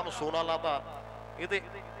अद्धा ग्राम सोना लाता। ये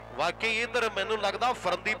वाकई इधर मैनू लगता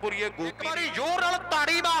फरंदीपुरीए गोपी जोर नाल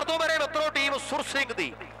ताड़ी मार दो मेरे मित्रों टीम सुर सिंह दी।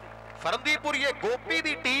 फरंदीपुरीए गोपी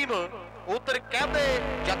दी टीम उधर कहते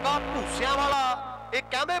जग्गा भूसिया वाला, ये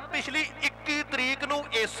कहते पिछली 21 तरीक नूं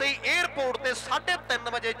इसे एयरपोर्ट से 3:30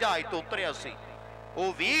 बजे जहाज तो उतरिया सी वो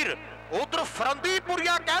वीर। उधर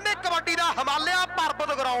फरंदीपुरिया कहने कबड्डी का हिमालया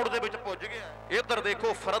पर्वत ग्राउंड के पुज गया। इधर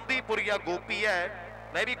देखो फरंदीपुरिया गोपी है।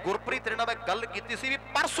 मैं भी गुरप्रीत तेरे नाल मैं गल कीती सी भी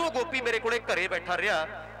परसों गोपी मेरे कोले घरे बैठा रहा,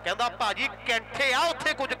 कहंदा भाजी कैंठे आ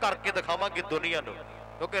उत्थे कुछ करके दिखावांगे दुनिया नूं,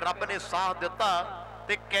 क्योंकि रब ने साथ दिता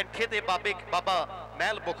ते कैंठे ते बाबा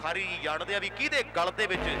महल बुखारी जी जाणदे आ भी किहदे गल दे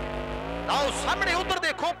विच। आओ सामने उधर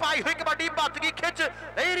देखो पाई हुई कबड्डी बच गई खिच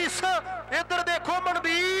नहीं रिस। इधर देखो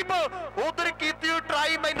मनदीप उधर की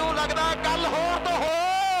ट्राई, मैनू लगता गल होर तो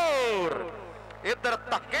होर। इधर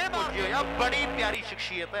धक्के मारे होया, बड़ी प्यारी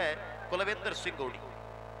शख्सियत है कुलविंदर सिंह गोड़ी।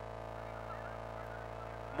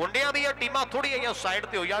 मुंडियां दी टीमां थोड़ियां साइड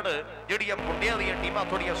ते हो जाण, जिहड़ियां मुंडियां दी टीमां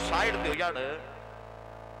थोड़ियां साइड ते हो जाण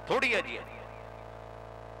थोड़ियां जी,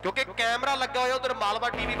 क्योंकि कैमरा लगा हुआ उधर मालवा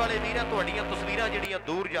टीवी वाले वीर है। तुहाड़ियां तस्वीरां जिहड़ियां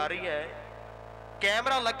दूर जा रही है,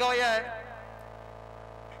 कैमरा लगा हुआ है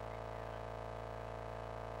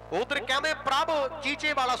उधर। कहते प्रभ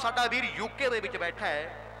चीचे वाला साडा वीर यूके दे विच बैठा है,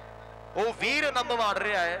 वो वीर आनंद माण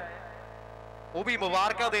रहा है, वो भी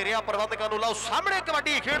मुबारक दे रहा प्रबंधकां नूं। लाओ सामने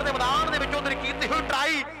कबड्डी खेड दे मैदान दे विच उधर कीती हुई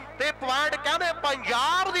ट्राई ते पॉइंट कहते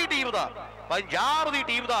पंजाब दी टीम दा, पंजाब दी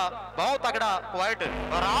टीम दा बहुत तगड़ा पॉइंट।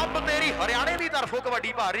 राम बतेरी हरियाणे की तरफों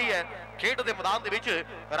कबड्डी पा रही है खेड के मैदान दे विच।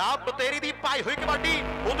 राम बतेरी दी पाई हुई कबड्डी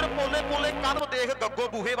उधर पोले पोले कदम देख गग्गो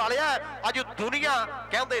बूहे वाले है। अज दुनिया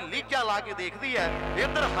कहते लीजा ला के देखती है।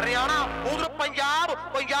 इधर हरियाणा उधर पंजाब,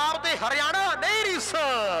 पंजाब ते हरियाणा नहीं रिस।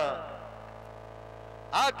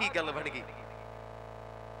 आ की गल बन गई।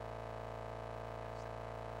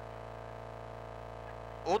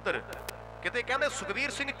 उधर किते कहते सुखवीर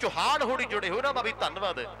सिंह चौहान होनी जुड़े हो ना, भी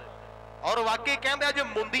धन्नवाद। और वाकई कहते अज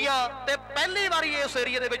मुंदियां ते पहली बारी इस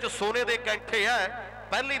एरिए दे विच सोने दे कैंठे है,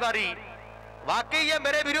 पहली बारी। वाकई है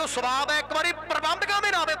मेरे वीरों स्वाद है। एक बारी प्रबंधकां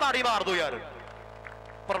दे नाम ते ताड़ी मार दो यार,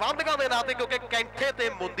 प्रबंधकां दे नाम ते, क्योंकि कैंठे ते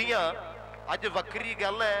मुंदियां अज वक्री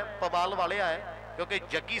गल है, पवाल वाले है, क्योंकि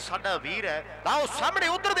जग्गी साडा वीर है। आओ सामने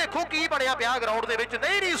उधर देखो की बनिया पिया ग्राउंड दे विच।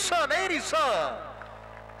 नहीं रिसा, नहीं रिसा,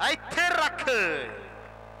 इत्थे रख।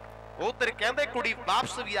 उधर कहते कुड़ी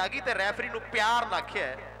वापस भी आ गई तो रैफरी नूं प्यार ना आख्या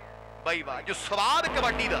बई वाह। जो स्वाद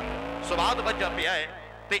कबड्डी का स्वाद वजा पिया है।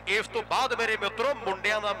 तो इस तो बाद मेरे मित्रों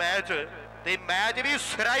मुंडियां का मैच, ते मैच भी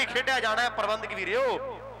सिरा ही खेडिया जाना है। प्रबंधक वीरो,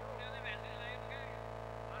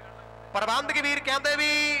 प्रबंधक वीर कहते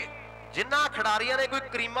भी जिन्ना खिडारियां ने कोई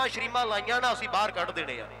क्रीमा शरीमा लाइया ना असीं बाहर कढ़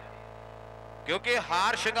देने आ, क्योंकि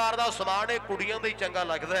हार शिंगार का समान कुड़ियां दा ही चंगा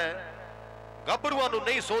लगता है, गभरूआं नूं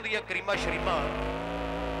नहीं सोहदियां क्रीमा शरीमा।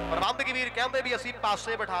 प्रबंधक वीर कहते भी असीं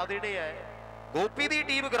पासे बिठा देने है। गोपी की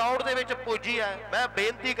टीम ग्राउंड के विच पुजी है। मैं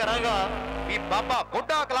बेनती करांगा कि बाबा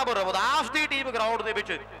बुढ़ा क्लब रमदास की टीम ग्राउंड के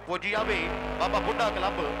विच पुजी आवे। बाबा बुढ़ा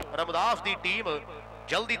क्लब रमदास की टीम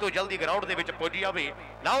जल्दी तो जल्दी ग्राउंड के विच पुजी आवे।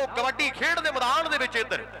 लाओ कबड्डी खेड के मैदान के विच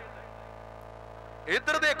इधर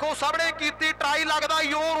इधर देखो सामने कीती ट्राई लगदा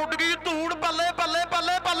योर उड़ गई धूड़ बल्ले बल्ले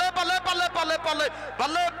बल्ले बल्ले बल्ले बल्ले बल्ले बल्ले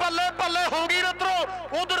बल्ले बल्ले बल्ले हो गई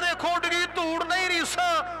मित्रों। उधर देखो उड़ गई धूड़ नहीं रीसा,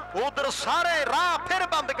 उधर सारे राह फिर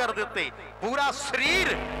बंद कर दिते। पूरा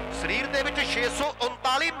शरीर दे विच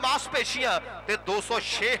 639 मांसपेशियां ते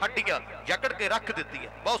 206 हड्डियां जकड़ के रख दित्ती है।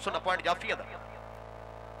 बहुत सोहना पॉइंट जाफिया दा।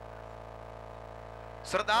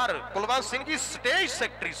 सरदार कुलवंत सिंह जी स्टेज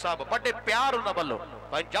सैकटरी साहब बड़े प्यार उन्होंने वालों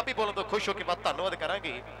पंजाबी बोलने तो खुश हो के बात धन्यवाद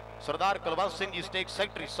करांगे। सरदार कुलवंत सिंह जी स्टेज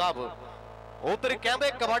सैकटरी साहब उधर कहते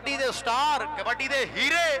कबड्डी दे स्टार कबड्डी दे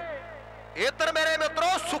हीरे। इधर मेरे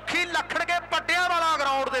मित्रों सुखी लखन के पट्टियां वाला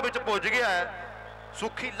ग्राउंड दे विच पुज गया है।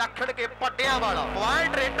 सुखी लखन के पट्टियां वाला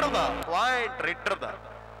पॉइंट रेडर दा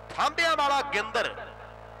थांबियां वाला गिंदर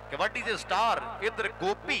कबड्डी दे स्टार। इधर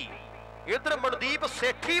गोपी इधर मनदीप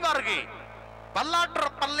सेठी वर्गे पल्ला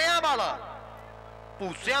टरपलिया वाला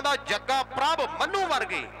भूसिया का जग्गा प्रभ मनु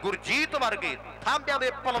वर्गे गुरजीत वर्गे थांबिया के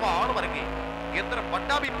पहलवान वर्गे। इधर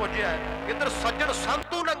बड़ा भी पुजया है। इधर सज्जन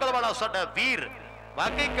संतू नंगल वाला साडा वीर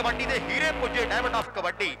वाकई कबड्डी के हीरे पुजे डायमंड ऑफ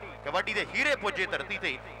कबड्डी कबड्डी के हीरे पुजे धरती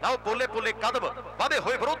से। लाओ पोले पोले कदम वादे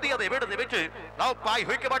हुए विरोधियों के विड़ दे लाओ पाई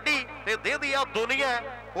हुई कबड्डी ते दे दी आ दुनिया।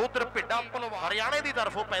 उधर भिड्डा पहलवान हरियाणे की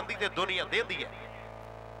तरफों पैंदी ते दुनिया दे दी है।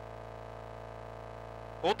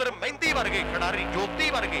 उधर मेहंदी वर्गे खिडारी ज्योति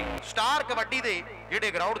वर्गे स्टार कबड्डी दे जिहड़े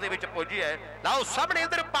ग्राउंड दे विच पुजे है। लाओ सामने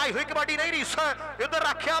इधर पाई हुई कबड्डी नहीं रीस इधर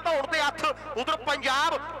रखिया धौण दे हथ। उधर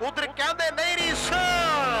पंजाब उधर कहंदे नहीं रीस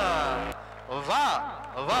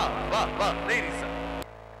वाह वाह वाह वाह नहीं रीस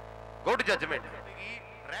गुड जजमेंट।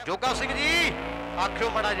 जोगा सिंह जी आखियो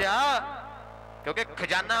माड़ा जिहा क्योंकि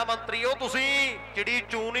खजाना मंत्री हो तुसी चिड़ी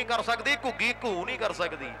चू नहीं कर सकती घुग्गी घू नहीं कर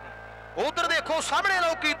सकती। उधर देखो सामने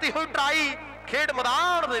लोग कीती हुई ट्राई खेड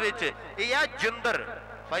मैदान दे विच यह है जिंदर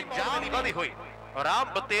पंजाब वधी हुई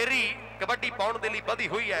राम बतेरी कबड्डी पाउण दे लई वधी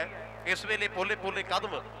हुई है। इस वेले पोले पोले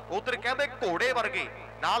कदम उधर कहते घोड़े वर्गे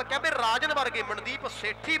नाल कहते राजन वर्गे मनदीप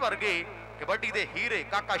सेठी वर्गे कबड्डी दे हीरे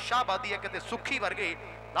काका शाहबादी है कहते सुखी वर्गे।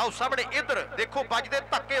 लाओ सामने इधर देखो बजदे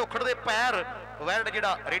धक्के उखड़दे पैर वैल्ड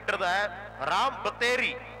जिहड़ा रेडर दा है राम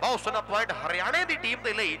बतेरी। बहुत सोहना पॉइंट हरियाणे दी टीम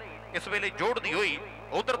दे लई इस वेले जोड़दी हुई।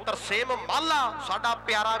 उधर तरसेम माला साडा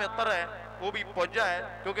प्यारा मित्र है वो भी पुजा है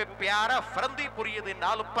क्योंकि प्यारा फरंदीपुरी दे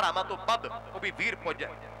नाल भरावां तो वध वो भी वीर पुजा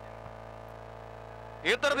है।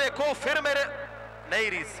 इधर देखो फिर मेरे नहीं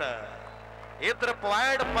रीस इधर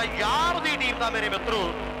पॉइंट पंजाब दी टीम दा मेरे मित्रों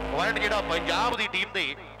पॉइंट जिहड़ा पंजाब दी टीम दे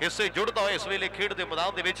हिस्से जुड़दा होया इस वेले खेड दे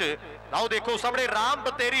मैदान दे विच। लाओ देखो सामने राम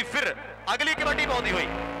बतेरी फिर अगली कबड्डी पाउंदी हुई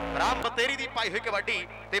राम बतेरी दी पाई हुई कबड्डी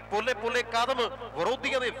ते पोले पोले कदम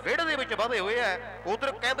विरोधियों के विहड़े दे विच वधे हुए है।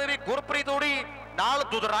 उधर कहंदे भी गुरप्रीत उड़ी नाल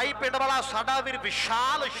दुधराई पिंड वाला साडा वीर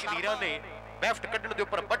विशाल शरीरा ने बैफ्ट कड्ढण दे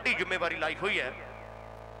उपर वड्डी जिम्मेवारी लाई हुई है।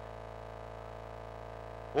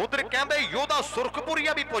 उधर कहंदे योधा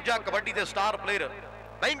सुरखपुरिया भी पुजा कबड्डी दे स्टार प्लेयर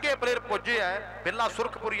महंगे प्लेयर पुजे है बिल्ला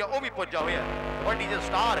सुरखपुरिया वो भी पुजा हुआ कबड्डी दे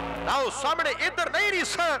स्टार। आओ सामने इधर नहीं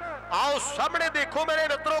रीस आओ सामने देखो मेरे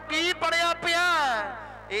मित्रों की बनया पिया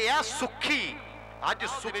यह है सुखी अज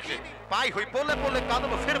सुखी पाई हुई पोले पोले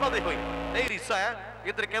कदम फिर वधे हुए नहीं रीसा है।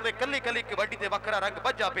 इधर कहते कली कली कबड्डी ते वखरा रंग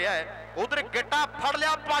बजा पिया है। उधर गिट्टा फड़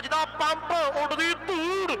लिया भजदा पंप उड़दी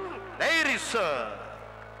धूड़ नहीं रीस।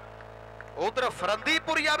 उधर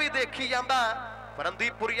फरंदीपुरिया भी देखी जाता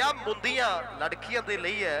फरंदीपुरिया मुंदियां लड़कियां दे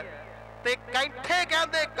लई है ते कैंठे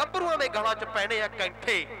कहते गभरूआं दे गलां च पैणे आ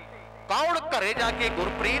कैंठे। कौन घरे जाके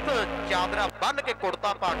गुरप्रीत चादरा बन के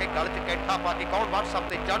कुड़ता पा के गल च कैंठा पा के कौन व्हाट्सएप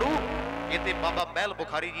ते चढ़ू ये ते बाबा महल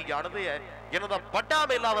बुखारी जी जानते हैं जिन्हों का बड़ा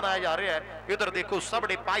मेला मनाया जा रहा है। इधर देखो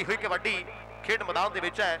सबने पाई हुई कबड्डी खेड मैदान दे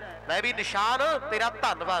विच है। मैं भी निशान तेरा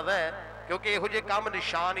धन्यवाद है क्योंकि इहो जिहे काम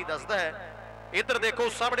निशान ही दसदा है। इधर देखो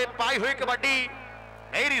सबने पाई हुई कबड्डी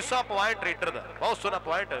नहीं रीसा पॉइंट रेडर दा बहुत सोहना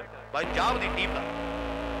पॉइंट पंजाब दी टीम दा।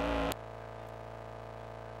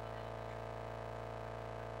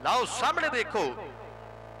 लाओ सामने देखो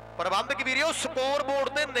प्रबंधक वीरियो स्कोर बोर्ड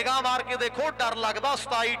ते निगाह मार के देखो डर लगदा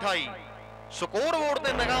 27-28 स्कोर बोर्ड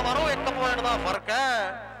ते निगाह मारो 1 पॉइंट का फर्क है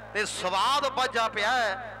ते स्वाद बजा पिया है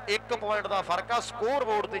 1 पॉइंट का फर्क है स्कोर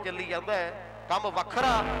बोर्ड ते चली जाता है कम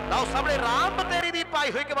वखरा। लाओ सामने राम बतेरी दी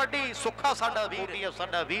पाई हुई कबड्डी सुखा साडा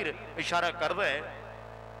वीर इशारा करदा है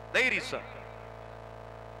नहीं रीसा।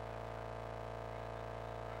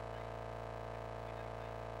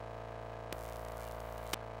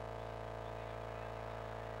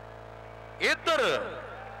 इधर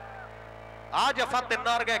आ जफा 3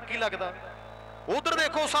 हार गया की लगता। उधर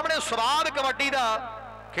देखो सामने स्वाद कबड्डी का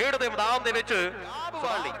खेड दे मैदान दे विच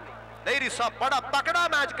नहीं रिसा बड़ा तकड़ा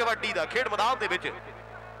मैच कबड्डी का खेड मैदान दे विच।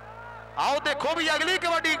 आओ देखो भी अगली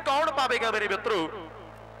कबड्डी कौन पावेगा मेरे मित्रों।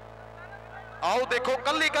 आओ देखो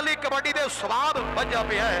कली कली कबड्डी दे स्वाद वजा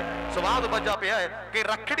पिया है, स्वाद वजा पिया है कि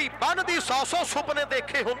रखड़ी बन्नदी 100 सुपने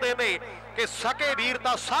देखे हुंदे ने कि सके वीर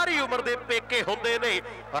तां सारी उम्र दे पेके हुंदे ने।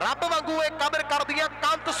 रब वांगू ये कदर करदियां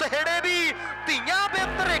कंत सहेड़े दी, धीआं दे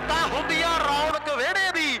धरेका हुंदियां रौनक वेड़े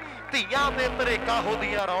दी, धीआं दे धरेका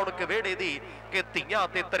हुंदियां रौनक वेड़े दी कि धीआं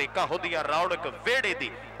ते धरेका हुंदियां रौनक वेड़े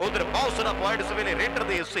दी। उधर बहुत सारा पॉइंट इस वेले रेडर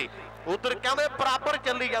दे हिस्से उधर कहते बराबर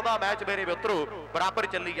चली जाता मैच मेरे मित्रों, बराबर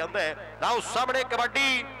चली जाता है। लाओ सामने कबड्डी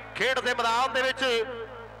खेड के मैदान दे विच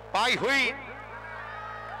पाई हुई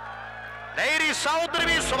नहीं रीसा, उधर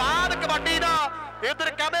भी स्वाद कबड्डी का। इधर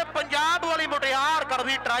कहते पंजाब वाली मुटियार कर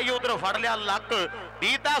दी ट्राई, उधर फड़ लिया लक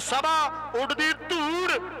बीता सभा उड़दी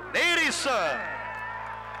धूड़ नहीं रीसा।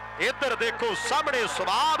 इधर देखो सामने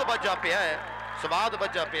स्वाद वजा पिया है, स्वाद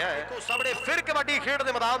वजा पिया है। तो सामने फिर कबड्डी खेड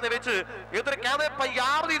के मैदान दे विच इधर कहते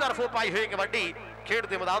पंजाब की तरफों पाई हुई कबड्डी खेड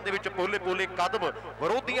के मैदान दे विच पोले पोले कदम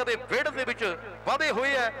विरोधियों के विड़ दे विच वधे हुए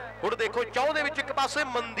है। हुण देखो चौं दे विच एक पासे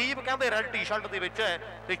मनदीप कहते रेड टी शर्ट दे विच है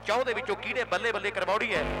ते चौं दे विचों किहने बल्ले बल्ले करवाउणी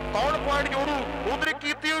है, कौन पॉइंट जोड़ू। उधर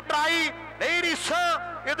कीती ट्राई नहीं रीसा,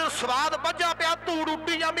 इधर स्वाद वजा पिया, धूड़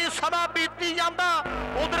उड्डी जांदी, समा बीती जांदा।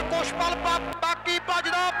 उधर कुछ पल बाकी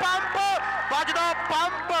भजदा पंप, भजदा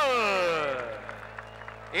पंप।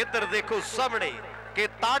 इधर देखो सामने कि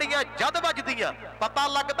ताड़ियां जद वजदियां पता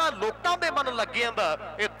लगता लोकां दे मन लग्गियां दा,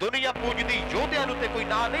 ये दुनिया पूजदी योधियां नूं ते कोई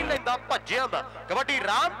नां नहीं लैंदा भज्जियां दा। कबड्डी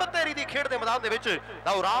राम बतेरी दी खेड दे मैदान दे विच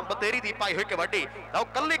लाओ राम बतेरी दी पाई हुई कबड्डी, लाओ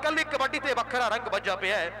कल्ली कल्ली कबड्डी ते वखरा रंग वजा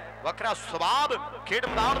पिया है, वखरा स्वाद खेड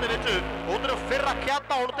मैदान दे विच। उधर फिर रखिया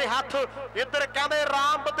धौण ते हथ, इधर कहंदे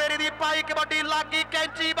राम बतेरी दी पाई कबड्डी लागी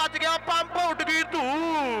कैंची बज गया पंप उड़ गई धू।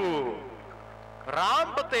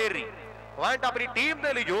 राम बतेरी पॉइंट अपनी टीम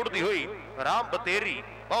के लिए जोड़ती हुई, राम बतेरी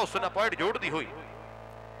बहुत सोना पॉइंट जोड़ती हुई।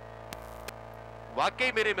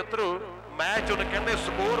 वाकई मेरे मित्रों मैच उन्हें कहते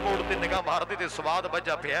स्कोर बोर्ड से निगाह मारती तो स्वाद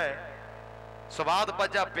वजा पिया है, स्वाद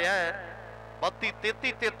वजा पिया है। 32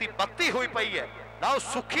 33 33 32 हुई पई है। ना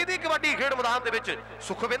सुखी दी कबड्डी खेड मैदान दे विच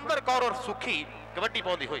सुखविंदर कौर और सुखी कबड्डी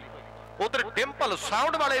पाउंदी हुई। उधर डिंपल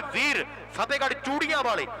साउंड वाले वीर फतेहगढ़ चूड़ियां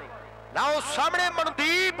वाले, ना सामने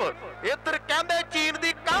मनदीप, इधर कहते चीन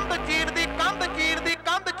दी कंध, चीन दी कंध, चीन दी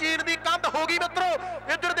कंध, चीन दी कंध हो गई मित्रों।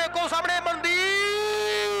 इधर देखो सामने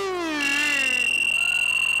मनदीप,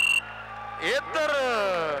 इधर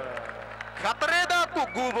खतरे दा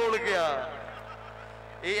घुग्गू बोल गया।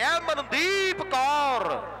 ये है मनदीप कौर,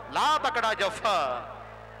 ला तकड़ा जफा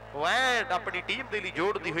वैंड अपनी टीम के लिए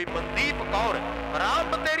जोड़ती हुई मनदीप कौर। राम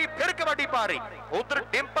बतेरी फिर कबड्डी पा रही। उधर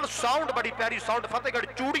डिंपल साउंड बड़ी प्यारी साउंड, फतेहगढ़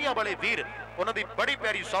चूड़ियां वाले वीर उन्होंने बड़ी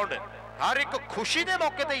प्यारी साउंड। हर एक खुशी के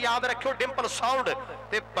मौके पर याद रखियो डिंपल साउंड।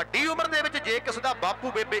 ते बड़ी उम्र दे विच जे किसी दा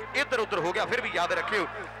बापू बेबे इधर उधर हो गया फिर भी याद रखियो।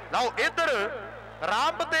 लाओ इधर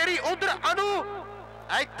राम बतेरी, उधर अनु,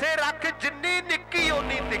 इत्थे रख जिन्नी निक्की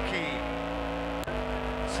ओनी तिखी।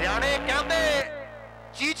 सियाणे कहंदे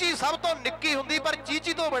चीची सब तो निक्की हुंदी पर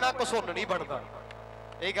चीची तो बिना घसुन नहीं बनता,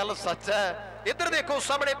 ये गल सच है। इधर देखो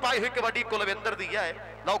सामने पाई हुई कबड्डी कुलविंदर दी है।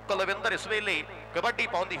 लो कुलविंदर इस वेले कबड्डी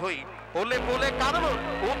पाउंदी हुई, पोले पोले कदम।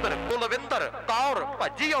 उधर कुलविंदर कौर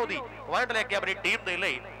भज्जी आउंदी पॉइंट लेके अपनी टीम दे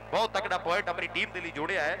लई, बहुत तगड़ा पॉइंट अपनी टीम दे लई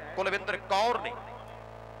जोड़िया है कुलविंदर कौर ने।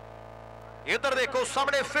 इधर देखो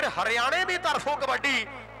सामने फिर हरियाणे की तरफों कबड्डी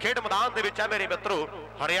खेड मैदान दे विच है मेरे मित्रों,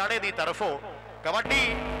 हरियाणे की तरफों कबड्डी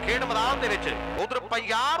खेड मैदान दे विच। उधर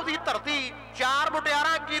पंजाब की धरती चार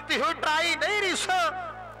मुटियारां कीती हुई ट्राई नहीं रीसा,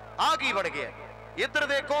 आ की बन गया। इधर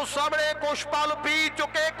देखो सामने कुछ पल पी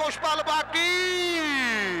चुके, कुछ पल बाकी।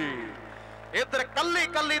 इधर कल्ली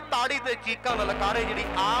कल्ली ताड़ी ते चीकां ललकारे जिहड़ी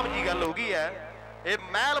आम जी गल हो गई है। ये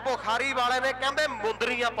महल बुखारी वाले ने कहंदे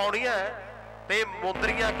मुंदरियां पाउणियां ते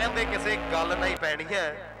मुंदरियां कहंदे किसी गल नहीं पैणियां,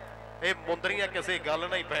 ये मुंदरियां किसी गल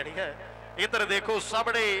नहीं पैणियां। इधर देखो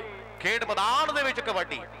सामने खेड मैदान दे विच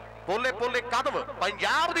कबड्डी पोले पोले कदम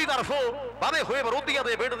पंजाब की तरफों वधे हुए विरोधियों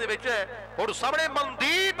के विड़ दे विच है। हुण सामने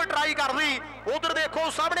मनदीप ट्राई कर ली, उधर देखो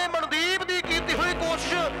सामने मनदीप की कीती हुई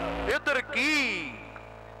कोशिश। इधर की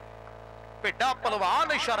भिड्डा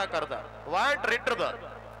पहलवान इशारा करदा वाइट रेडर दा।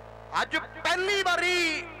 अज पहली बारी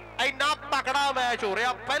इन्ना तकड़ा मैच हो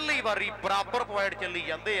रहा, पहली बारी बराबर पॉइंट चली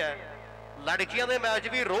जाते हैं। लड़कियां दे मैच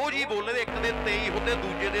भी रोज ही बोले, एक दे 23 होंदे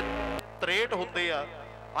दूजे दे 63 होंदे आ।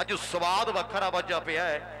 अज स्वाद वखरा वजा पिया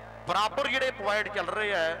है, बराबर जिहड़े पॉइंट चल रहे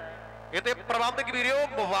हैं। ये प्रबंधक वीरो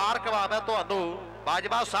मुबारकबाद है तुहानूं,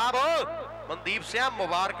 बाजवा साहब मनदीप सिंह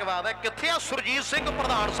मुबारकबाद है। कित्थे आ सुरजीत सिंह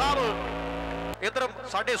प्रधान साहब, इधर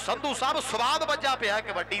साडे संधू साहब स्वाद वजा पिया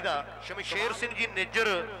कबड्डी का। शमशेर सिंह जी निज्जर,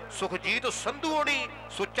 सुखजीत संधू होनी,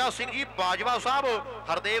 सुच्चा सिंह जी बाजवा साहब,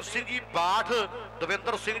 हरदेव सिंह जी बाठ,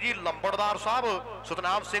 दविंदर सिंह जी लंबड़दार साहब,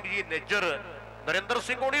 सतनाम सिंह जी निज्जर, नरिंदर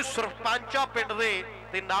सिंह होनी सरपंचा पिंड दे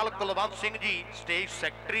ते नाल कुलवंत सिंह जी स्टेज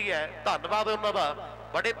सैकटरी है, धन्नवाद उन्हां दा,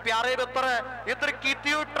 बड़े प्यारे मित्र है। इधर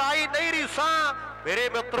कीती हुई ट्राई नहीं रीसा मेरे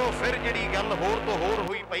मित्रों, फिर जिहड़ी गल होर तो होर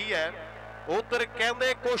हुई पई है। उधर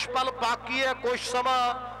कहंदे कुछ पल बाकी है, कुछ समा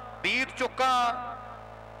बीत चुका,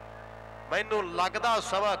 मैनू लगदा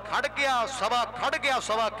सवा खड़ गया, सवा खड़ गया,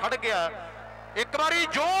 सवा खड़ गया। एक बारी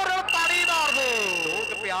जोर ताड़ी मार दो,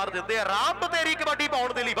 लोग प्यार दिंदे आ। राम बतेरी कबड्डी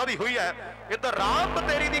पाउण दे लई वधी हुई है। इधर राम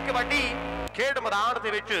बतेरी दी कबड्डी खेड मैदान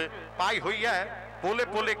दे विच पाई हुई है। पोले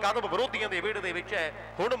पोले कदम विरोधियों के विहड़े दे विच है।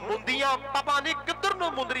 हुण मुंदियां पता नहीं किधर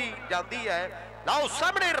नूं मुंदरी जांदी है। लाओ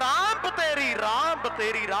सामने राम बतेरी, राम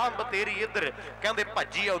बतेरी, राम बतेरी इधर कहंदे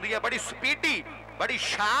भज्जी आउंदी है, बड़ी स्पीडी, बड़ी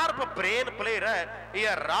शार्प ब्रेन प्लेयर है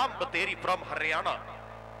यह राम बतेरी फ्रॉम हरियाणा।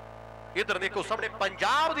 इधर देखो सामने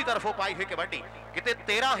पंजाब की तरफों पाई हुई कबड्डी, किते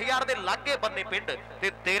 13,000 के लागे बन्ने पिंड ते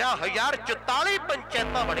 13,044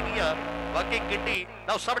 पंचायतां बन गई। बाकी किड्डी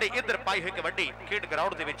ना सामने इधर पाई हुई कबड्डी खेड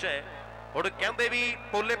ग्राउंड दे विच है। हुण कहंदे भी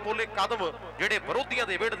पोले पोले कदम जिहड़े विरोधियों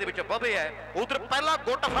के विहड़े दे विच वधे है। उधर पहला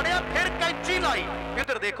गुट फड़िया, फिर कैंची लाई।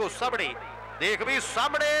 इधर देखो सामने, देख भी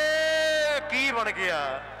सामने की बन गया।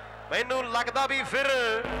 मैनू लगदा भी फिर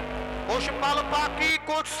कुछ पल बाकी,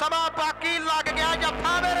 कुछ समा बाकी, लग गया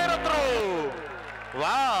जफा मेरे मित्रों।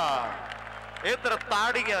 वाह, इधर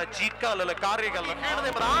ताड़ियां चीकां ललकारे गल खेड दे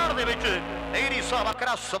मैदान दे विच नहीं रीसा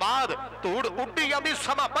वखरा स्वाद। धूड़ उड्डी जांदी,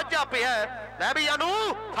 समा भज्जा पिया। लै भी अनु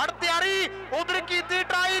फड़ तैयारी, उधर कीती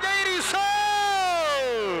ट्राई नहीं रीसा।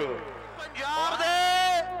 पंजाब दे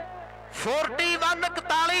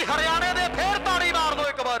 41-41, हरियाणे दे फिर ताड़ी मार दो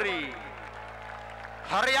एक बारी।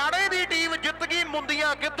 हरियाणे की टीम जित गई,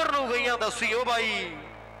 मुंदियां किधर नूं गईयां दसियो भाई।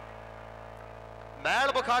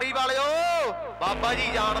 महल बुखारी वालिओ बाबा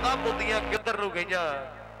जी जानदा मुंदियां किधर नूं गईयां।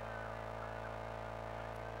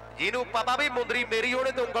 जिन्हों पता भी मुंदरी मेरी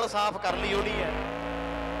होने तो उंगल साफ कर ली होनी है,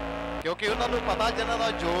 क्योंकि उन्होंने पता जिन्हां दा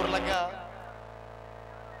जोर लगा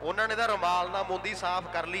उन्होंने तो रुमाल नाल मुंदी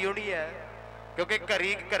साफ कर ली होनी है। क्योंकि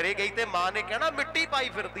घरे गई तो मां ने कहना मिट्टी पाई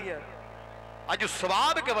फिरदी है। अज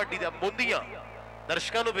स्वाद कबड्डी दा मुंदियां।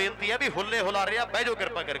 दर्शकों को बेनती है भी हुले हुलारे आ, बह जाओ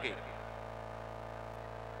कृपा करके।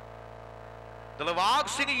 दिलबाग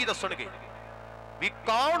सिंह जी दसणगे भी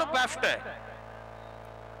कौन बेस्ट है।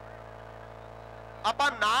 आपां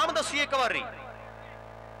नाम दसीए एक बारी।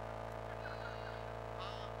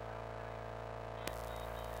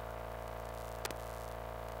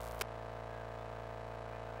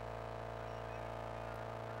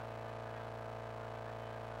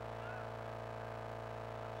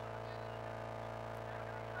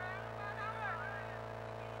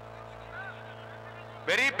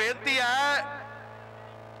 मेरी बेनती है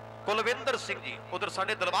कुलविंदर सिंह जी, उधर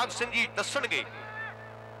साडे दिलबाग सिंह जी दसणगे।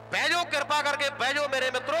 बह जाओ कृपा करके, बह जाओ मेरे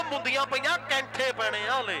मित्रों, मुंदियां पईयां, कैंठे पैने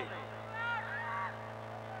हाले।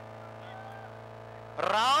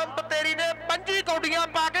 राम बतेरी ने 25 कौडियां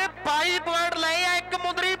पा के 22 पॉइंट लए। एक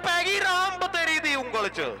मुंदरी पै गई राम बतेरी दी उंगल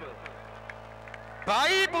च।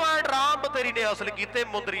 22 पॉइंट राम बतेरी ने हासिल कीते,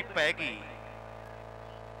 मुंदरी पै गई।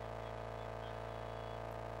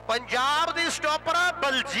 पंजाब दी स्टॉपर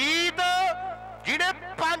बलजीत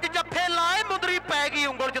जिन्हें 5 जफे लाए, मुंदरी पै गई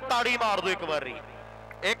उंगल च। ताड़ी मार दो एक बारी।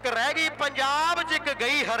 एक रह गई पंजाब च, एक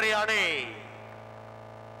गई हरियाणे।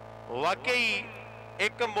 वाकई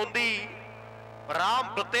एक मुंदी राम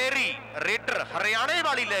बतेरी रेडर हरियाणे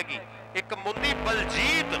वाली ले गई, एक मुंदी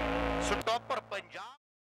बलजीत स्टॉपर पंजाब।